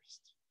the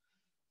first.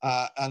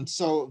 And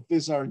so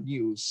these are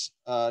new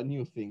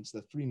things,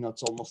 that free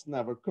knots almost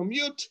never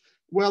commute.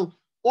 Well,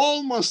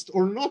 almost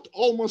or not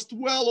almost,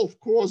 well, of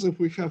course, if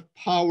we have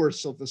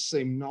powers of the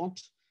same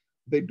knot,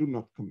 they do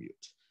not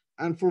commute.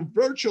 And for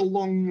virtual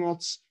long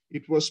knots,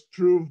 it was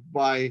proved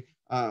by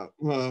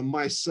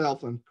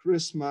myself and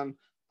Chrisman.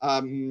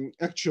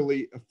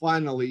 Actually,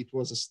 finally, it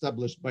was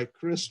established by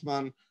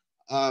Chrisman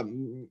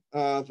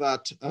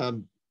that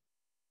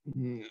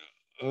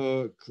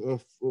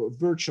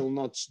virtual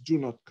knots do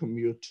not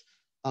commute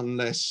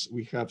unless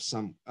we have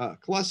some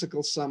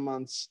classical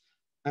summands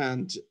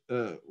and,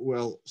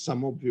 well,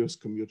 some obvious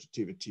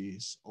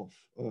commutativities of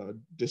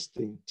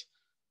distinct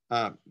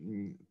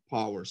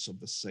powers of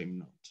the same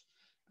knot.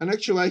 And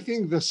actually, I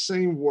think the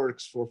same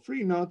works for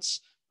free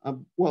knots.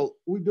 Well,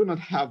 we do not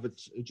have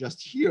it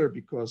just here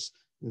because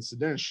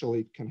incidentally,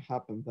 it can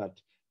happen that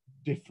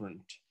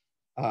different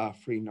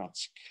free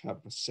knots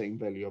have the same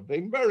value of the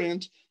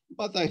invariant,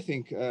 but I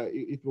think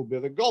it will be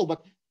the goal.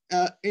 But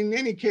in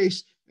any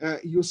case,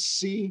 you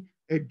see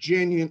a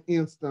genuine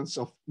instance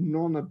of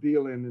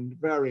non-abelian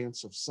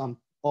invariance of some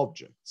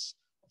objects,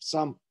 of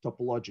some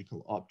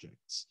topological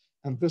objects.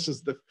 And this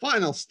is the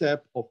final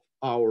step of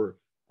our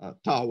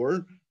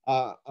tower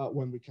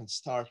when we can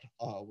start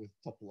with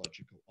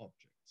topological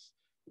objects.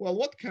 Well,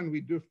 what can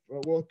we do?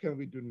 What can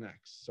we do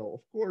next? So,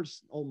 of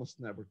course, almost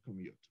never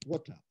commute.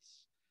 What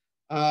else?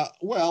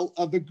 Well,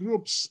 the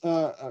groups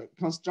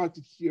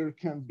constructed here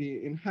can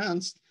be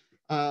enhanced,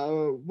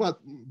 but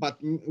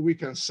we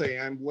can say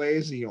I'm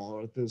lazy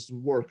or this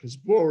work is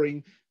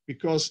boring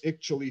because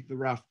actually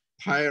there are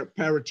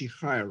parity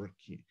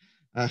hierarchy.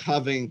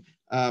 Having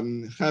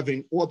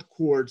odd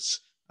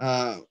chords,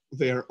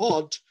 they're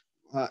odd,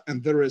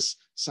 and there is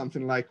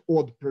something like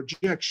odd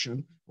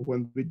projection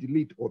when we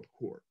delete odd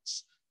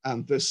chords.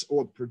 And this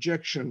odd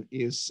projection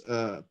is,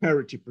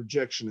 parity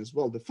projection is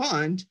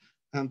well-defined,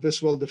 and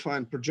this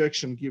well-defined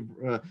projection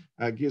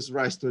gives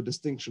rise to a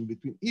distinction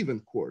between even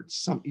chords.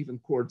 Some even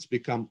chords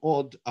become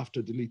odd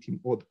after deleting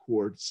odd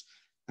chords,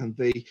 and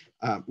they,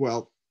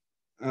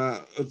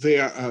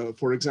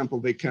 for example,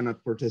 they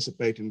cannot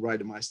participate in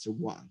Reidemeister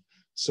 1.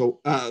 So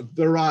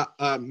there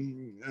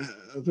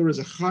is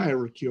a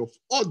hierarchy of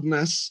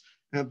oddness,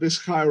 and this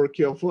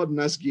hierarchy of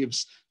oddness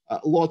gives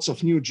lots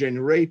of new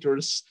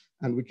generators,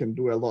 and we can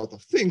do a lot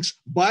of things.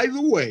 By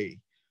the way,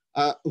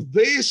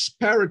 this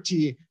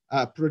parity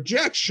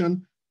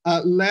projection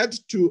led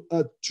to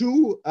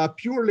two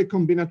purely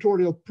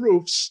combinatorial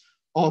proofs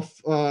of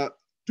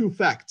two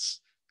facts.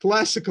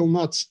 Classical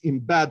knots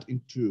embed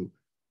into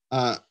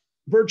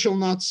virtual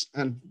knots,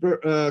 and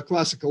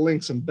classical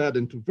links embed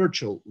into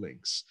virtual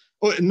links.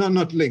 Oh, no,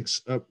 not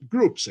links,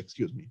 groups,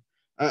 excuse me,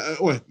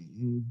 or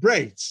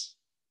braids,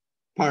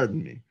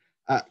 pardon me.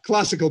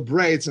 Classical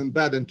braids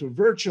embed into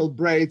virtual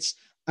braids,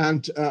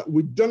 and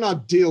we do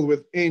not deal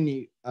with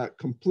any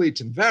complete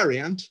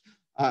invariant,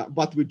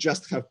 but we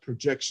just have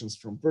projections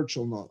from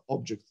virtual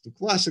objects to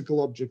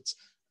classical objects,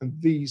 and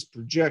these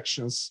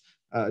projections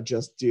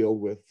just deal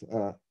with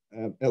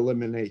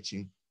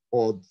eliminating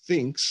odd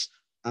things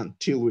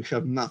until we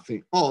have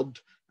nothing odd,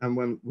 and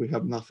when we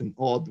have nothing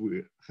odd,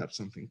 we have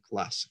something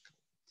classical.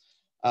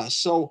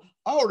 So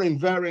our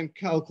invariant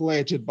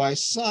calculated by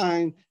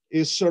sign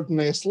is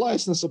certainly a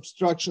sliceness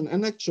abstraction,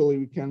 and actually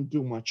we can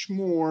do much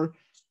more.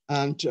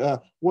 And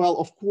well,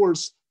 of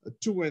course,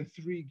 2 and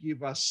 3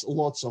 give us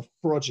lots of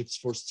projects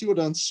for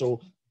students. So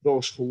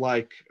those who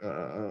like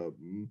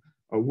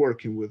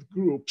working with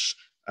groups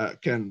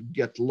can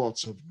get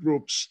lots of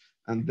groups,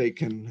 and they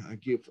can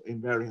give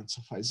invariants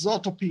of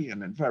isotopy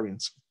and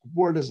invariants of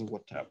cobordism and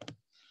whatever.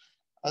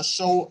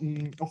 So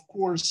of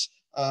course,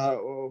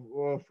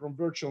 from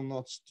virtual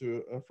knots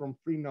to from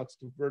free knots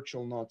to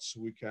virtual knots,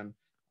 we can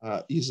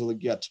easily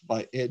get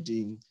by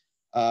upgrading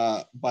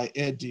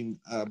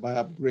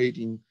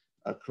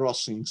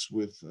crossings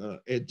with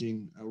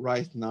adding a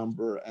right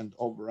number and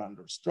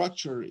over-under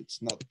structure. It's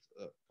not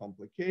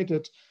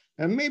complicated.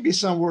 And maybe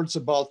some words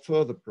about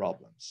further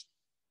problems.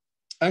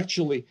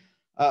 Actually,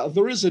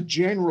 there is a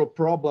general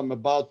problem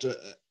about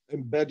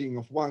embedding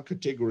of one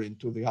category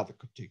into the other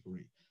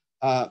category.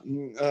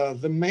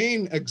 The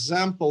main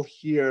example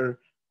here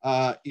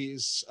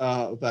is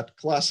that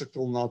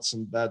classical knots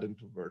embed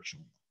into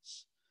virtual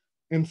knots.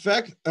 In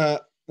fact,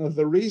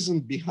 the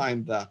reason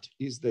behind that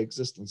is the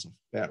existence of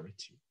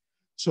parity.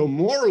 So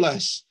more or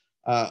less,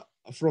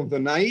 from the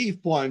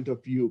naive point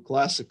of view,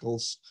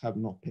 classicals have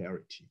no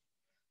parity.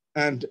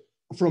 And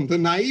from the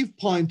naive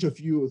point of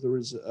view, there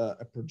is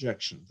a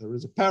projection. There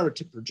is a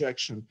parity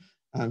projection,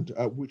 and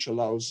which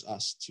allows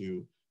us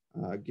to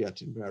get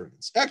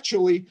invariance.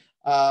 Actually,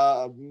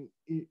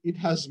 it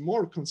has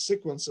more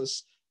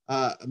consequences.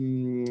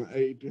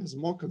 It has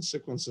more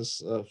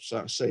consequences of,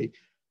 say,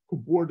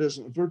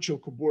 cobordism, virtual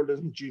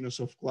cobordism genus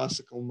of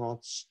classical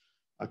knots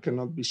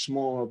cannot be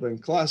smaller than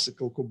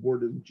classical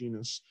cobordism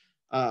genus.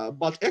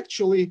 But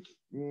actually,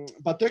 we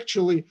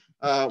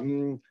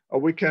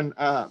can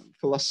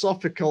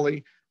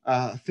philosophically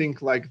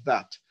think like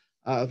that.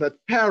 That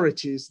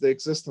parity is the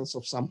existence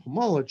of some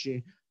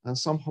homology, and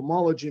some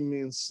homology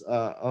means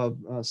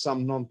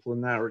some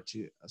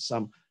non-planarity,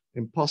 some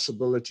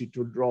impossibility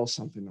to draw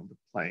something on the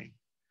plane.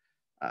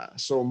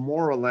 So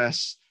more or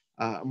less,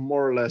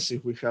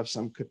 if we have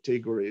some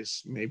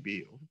categories,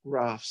 maybe of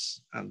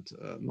graphs and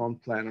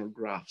non-planar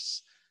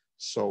graphs,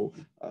 so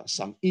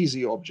some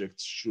easy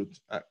objects should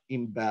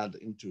embed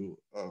into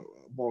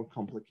more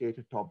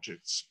complicated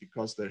objects,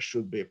 because there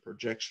should be a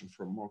projection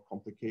from more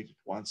complicated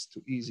ones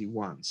to easy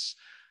ones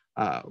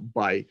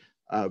by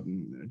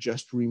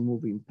just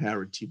removing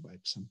parity by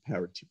some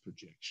parity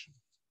projection.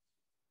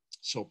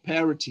 So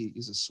parity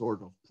is a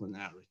sort of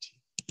planarity.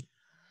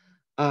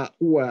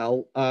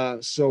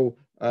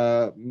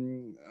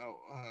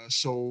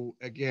 So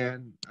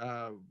again,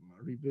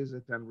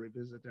 revisit and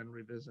revisit and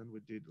revisit. We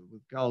did it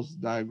with Gauss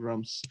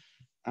diagrams,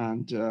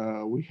 and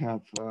we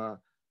have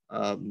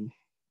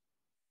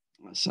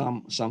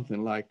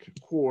something like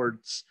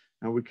chords,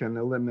 and we can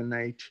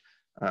eliminate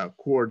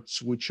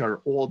chords which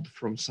are odd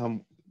from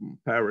some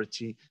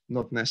parity,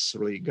 not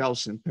necessarily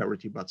Gaussian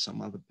parity, but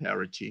some other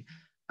parity.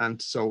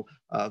 And so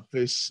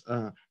this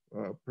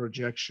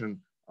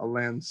projection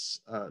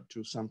lends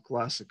to some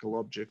classical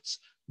objects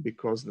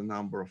because the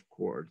number of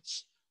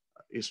chords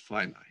is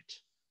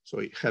finite.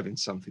 So having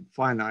something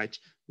finite,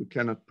 we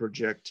cannot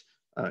project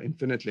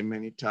infinitely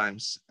many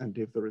times. And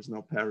if there is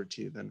no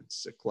parity, then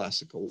it's a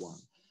classical one.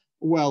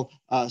 Well,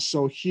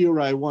 so here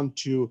I want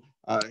to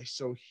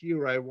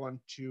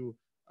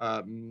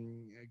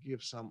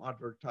give some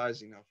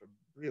advertising of a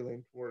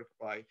brilliant work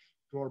by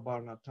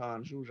Torbar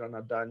Natan,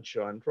 Zsuzsanna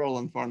Dancho, and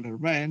Roland van der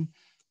Veen.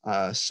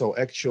 So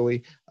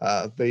actually,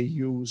 they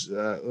use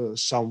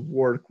some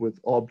work with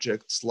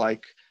objects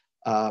like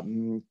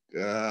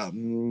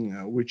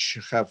which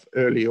have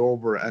early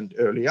over and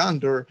early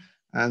under.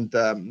 And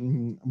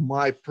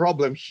my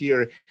problem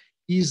here,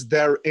 is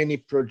there any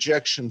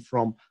projection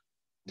from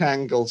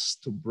tangles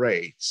to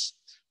braids?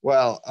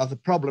 Well, the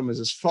problem is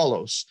as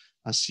follows.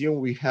 Assume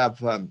we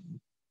have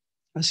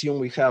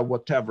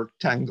whatever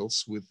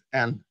tangles with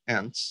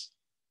ends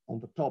on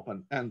the top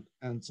and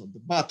ends on the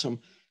bottom.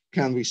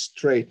 Can we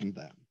straighten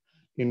them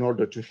in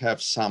order to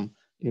have some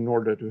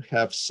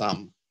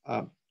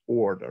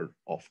order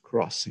of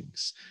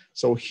crossings?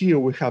 So here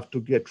we have to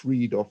get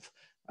rid of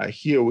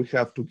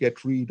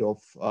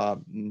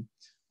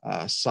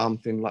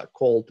something like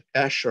called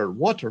Escher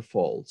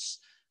waterfalls,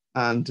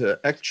 and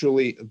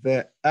actually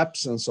the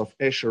absence of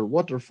Escher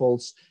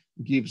waterfalls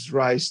gives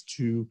rise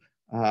to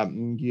a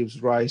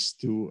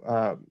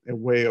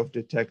way of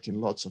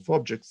detecting lots of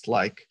objects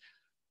like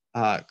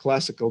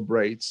classical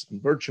braids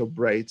and virtual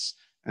braids.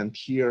 And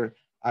here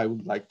I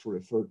would like to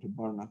refer to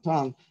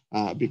Barnatan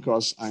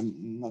because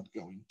I'm not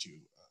going to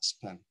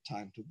spend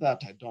time to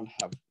that. I don't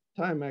have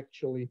time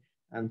actually.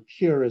 And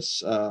here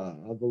is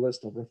the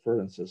list of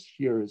references.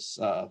 Here is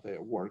the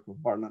work of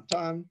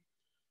Barnatan.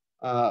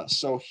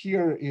 So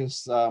here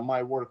is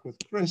my work with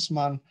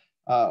Chrisman,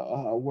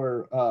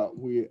 where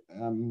we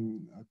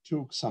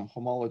took some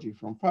homology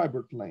from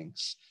fibered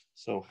links.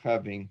 So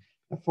having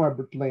a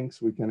fibered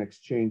links, we can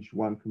exchange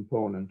one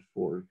component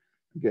for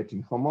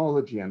getting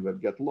homology, and we'll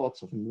get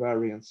lots of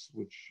invariants,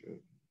 which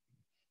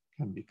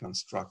can be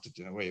constructed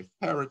in a way of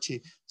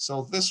parity.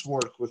 So this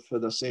work with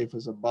Fedoseev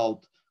is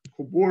about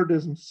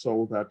cobordism,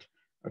 so that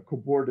a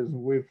cobordism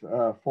with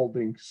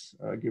foldings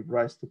give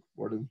rise to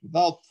cobordism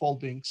without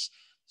foldings.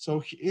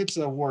 So it's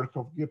a work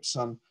of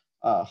Gibson,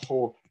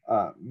 who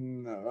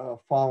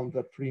found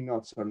that free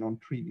knots are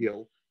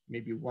non-trivial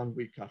maybe 1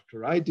 week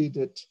after I did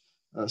it.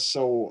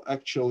 So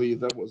actually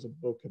there was a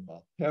book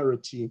about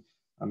parity,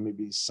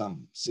 maybe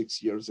some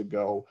 6 years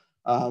ago.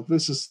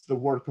 This is the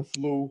work of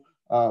Liu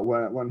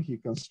when he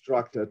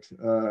constructed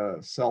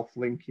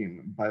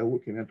self-linking by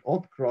looking at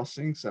odd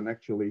crossings. And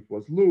actually it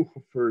was Liu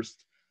who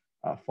first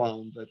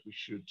found that we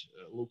should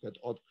look at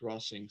odd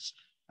crossings.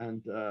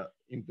 And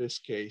in this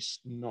case,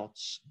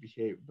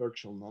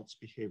 virtual knots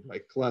behave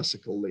like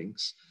classical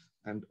links,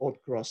 and odd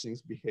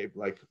crossings behave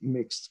like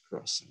mixed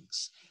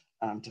crossings.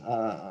 And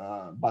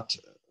but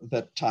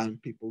that time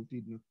people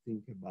did not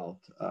think about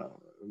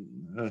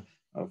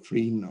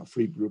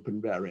free group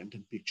invariant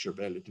and picture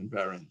valued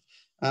invariant.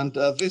 And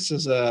this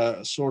is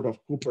a sort of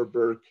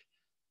Cooper-Berg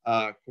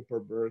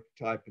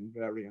type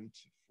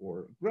invariant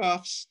for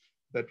graphs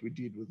that we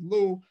did with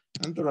Liu,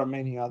 and there are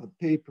many other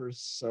papers.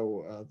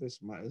 So this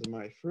is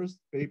my first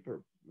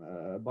paper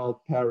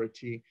about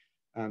parity,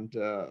 and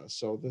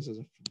so this is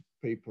a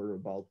paper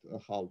about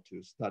how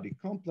to study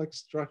complex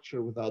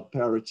structure without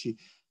parity.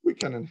 We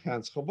can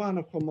enhance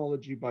Chobanov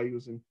homology by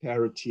using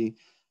parity.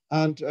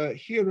 And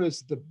here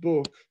is the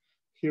book.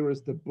 Here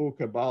is the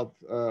book about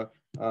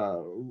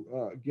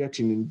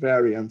getting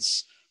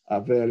invariants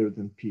valued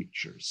in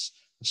pictures.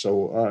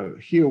 So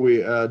here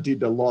we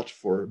did a lot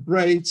for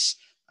braids,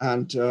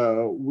 and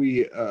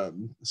we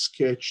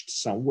sketched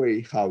some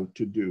way how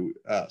to do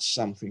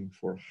something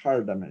for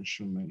higher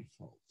dimensional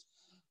manifold.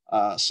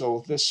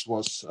 So this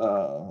was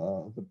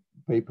the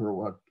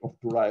paper of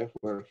Turaev,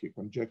 where he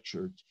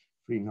conjectured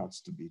free knots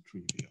to be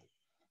trivial.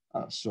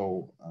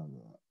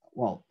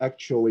 Well,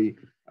 actually,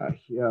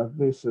 yeah,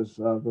 this is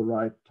the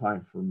right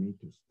time for me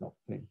to stop.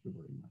 Thank you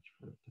very much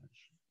for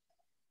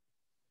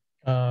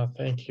attention.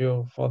 Thank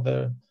you for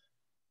the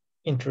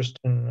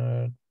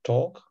interesting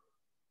talk.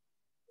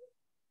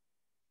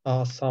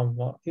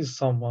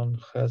 Someone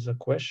has a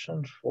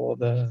question for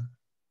the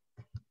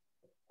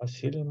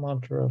Vasily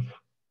Manturov?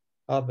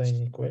 Are there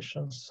any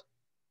questions?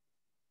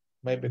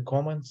 Maybe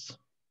comments?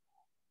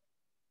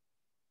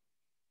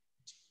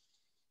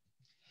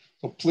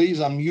 So please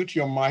unmute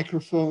your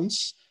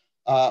microphones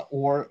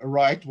or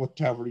write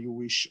whatever you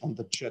wish on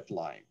the chat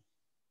line.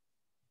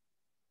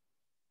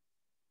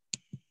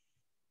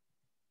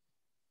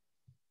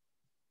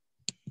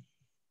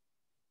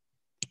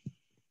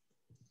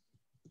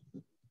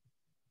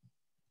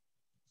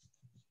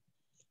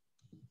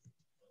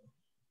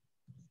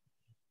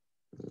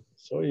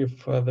 So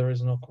if there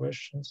is no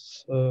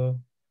questions,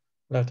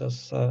 let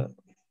us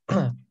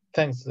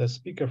thank the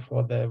speaker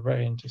for the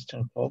very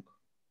interesting talk.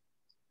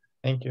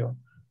 Thank you.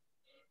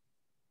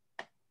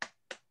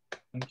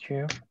 Thank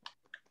you.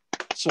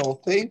 So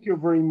thank you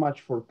very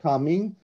much for coming.